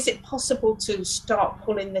 So is it possible to start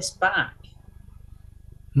pulling this back?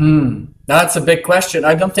 That's a big question.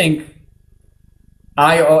 I don't think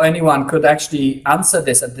I or anyone could actually answer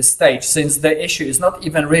this at this stage, since the issue is not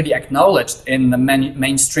even really acknowledged in the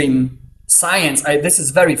mainstream science. This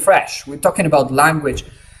is very fresh. We're talking about language.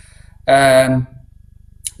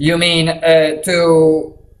 You mean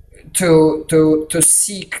to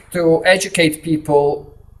seek to educate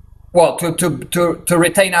people, well, to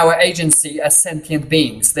retain our agency as sentient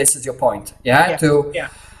beings. This is your point, yeah? Yeah.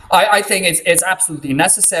 I think it's absolutely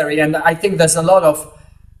necessary, and I think there's a lot of.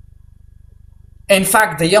 In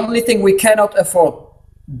fact, the only thing we cannot afford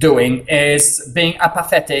doing is being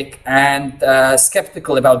apathetic and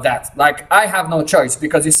skeptical about that. Like, I have no choice,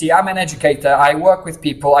 because you see, I'm an educator, I work with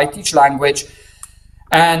people, I teach language,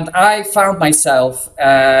 and I found myself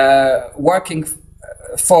working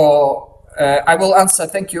for. I will answer.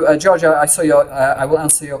 Thank you, Georgia. I saw your. I will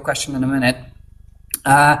answer your question in a minute.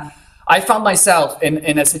 I found myself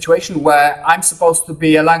in a situation where I'm supposed to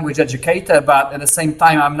be a language educator, but at the same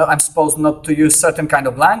time, I'm supposed not to use certain kind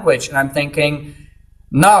of language, and I'm thinking,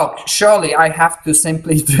 no, surely I have to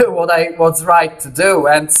simply do what's right to do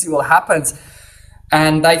and see what happens.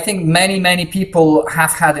 And I think many people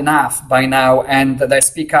have had enough by now, and they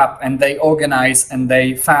speak up and they organize and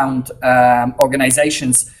they found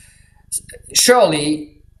organizations. Surely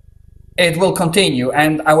it will continue,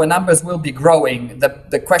 and our numbers will be growing.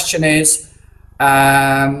 The question is,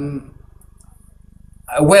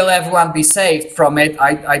 will everyone be saved from it?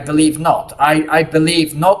 I believe not. I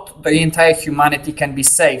believe not the entire humanity can be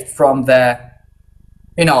saved from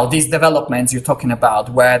these developments you're talking about,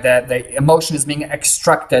 where the emotion is being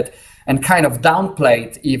extracted and kind of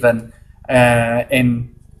downplayed even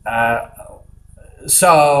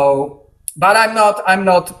But I'm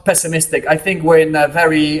not pessimistic. I think we're in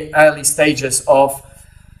very early stages of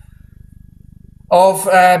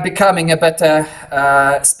becoming a better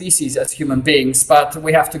species as human beings, but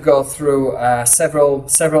we have to go through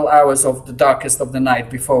several hours of the darkest of the night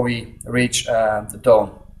before we reach the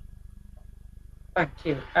dawn. Thank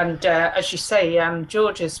you. And as you say,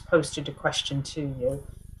 George has posted a question to you,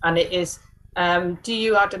 and it is, do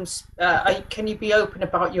you, Adam, can you be open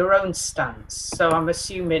about your own stance? So I'm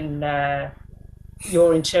assuming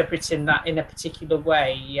you're interpreting that in a particular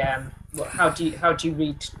way. How do you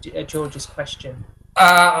read George's question?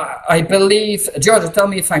 I believe, George, tell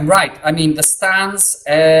me if I'm right. I mean, the stance,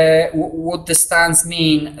 would the stance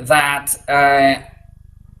mean that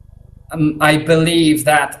I believe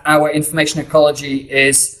that our information ecology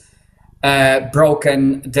is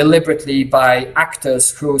broken deliberately by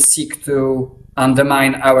actors who seek to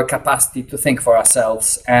undermine our capacity to think for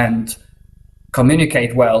ourselves and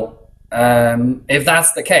communicate well? If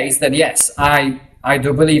that's the case, then yes, I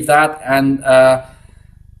do believe that. And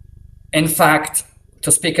in fact,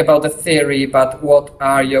 to speak about the theory, but what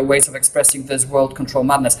are your ways of expressing this world control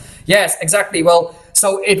madness? Yes, exactly. Well,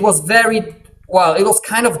 so it was it was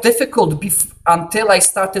kind of difficult until I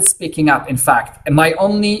started speaking up, in fact.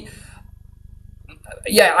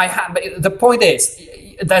 The point is,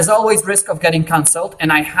 there's always risk of getting cancelled,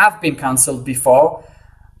 and I have been cancelled before.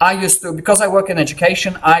 I used to, because I work in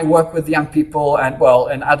education, I work with young people and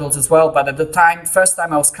adults as well. But at the first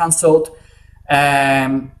time I was cancelled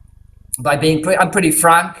by being, I'm pretty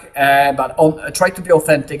frank, but try to be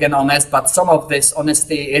authentic and honest. But some of this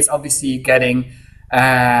honesty is obviously getting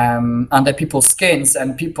under people's skins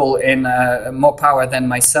and people in more power than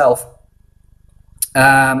myself.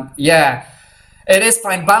 It is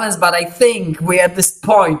fine balance, but I think we're at this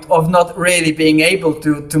point of not really being able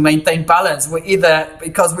to maintain balance. We either,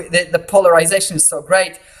 because the polarization is so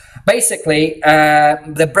great. Basically,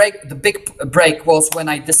 the big break was when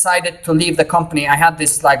I decided to leave the company. I had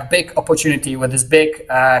this big opportunity with this big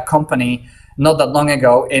company not that long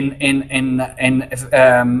ago in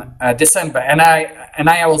December, and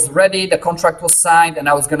I was ready. The contract was signed, and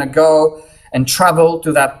I was gonna go and travel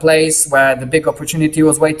to that place where the big opportunity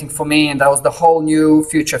was waiting for me, and that was the whole new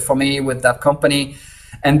future for me with that company.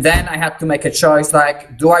 And then I had to make a choice,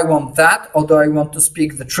 do I want that or do I want to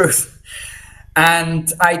speak the truth?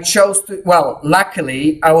 And I chose to,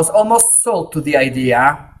 luckily, I was almost sold to the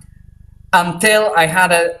idea until I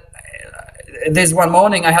had this one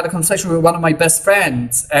morning, I had a conversation with one of my best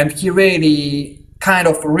friends, and he really kind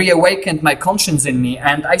of reawakened my conscience in me,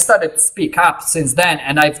 and I started to speak up since then.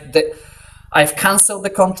 And I've cancelled the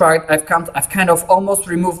contract. I've kind of almost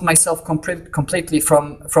removed myself completely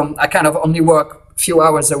from. I kind of only work a few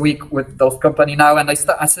hours a week with those company now, and I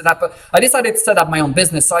decided to set up my own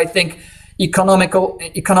business. So I think,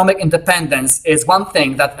 economic independence is one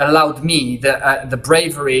thing that allowed me the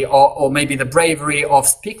bravery, or maybe the bravery of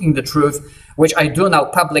speaking the truth, which I do now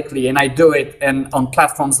publicly, and I do it on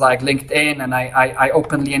platforms like LinkedIn, and I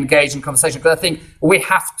openly engage in conversation, because I think we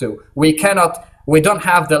have to. We don't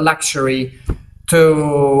have the luxury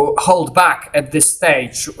to hold back at this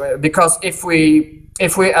stage, because if we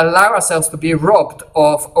allow ourselves to be robbed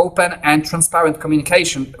of open and transparent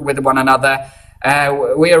communication with one another,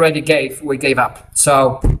 we gave up.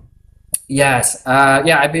 So yes,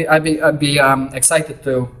 I'd be excited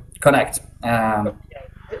to connect.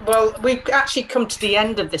 Well, we've actually come to the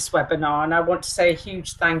end of this webinar, and I want to say a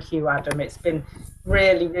huge thank you, Adam. It's been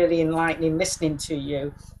really, really enlightening listening to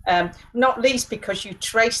you, not least because you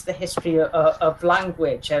trace the history of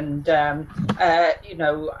language, and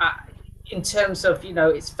in terms of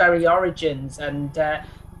its very origins, and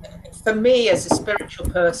for me as a spiritual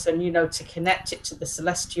person, to connect it to the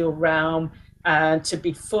celestial realm, and to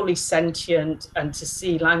be fully sentient, and to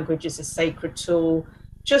see language as a sacred tool,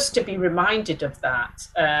 just to be reminded of that,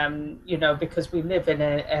 because we live in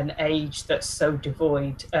an age that's so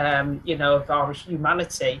devoid, of our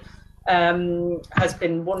humanity, has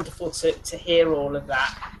been wonderful to hear all of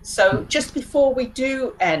that. So just before we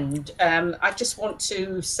do end, I just want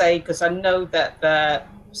to say, because I know that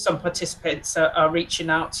some participants are reaching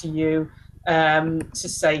out to you to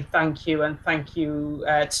say thank you, and thank you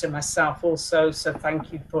to myself also. So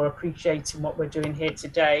thank you for appreciating what we're doing here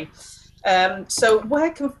today. So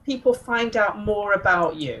where can people find out more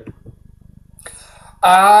about you?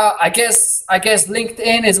 I guess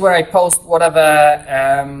LinkedIn is where I post whatever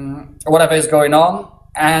is going on,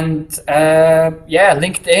 and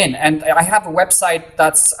LinkedIn. And I have a website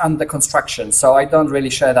that's under construction, so I don't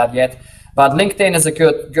really share that yet. But LinkedIn is a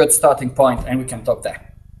good starting point, and we can talk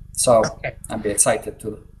there. So okay. I'd be excited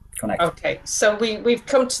to connect. Okay, so we've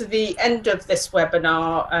come to the end of this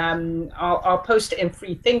webinar. I'll post it in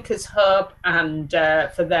Free Thinkers Hub, and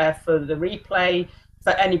for the replay,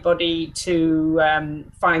 for anybody to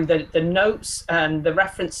find the notes and the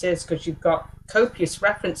references, because you've got copious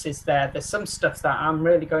references there. There's some stuff that I'm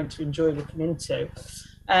really going to enjoy looking into.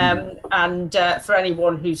 And for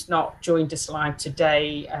anyone who's not joined us live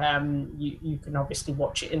today, you can obviously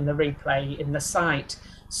watch it in the replay in the site.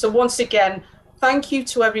 So once again, thank you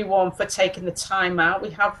to everyone for taking the time out.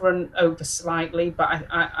 We have run over slightly, but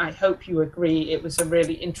I hope you agree it was a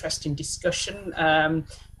really interesting discussion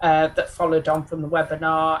that followed on from the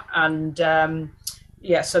webinar. And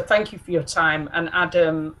so thank you for your time. And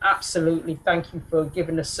Adam, absolutely, thank you for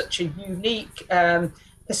giving us such a unique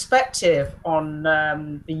perspective on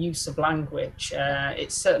the use of language.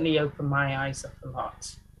 It's certainly opened my eyes up a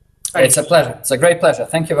lot. It's a pleasure. It's a great pleasure.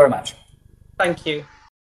 Thank you very much. Thank you.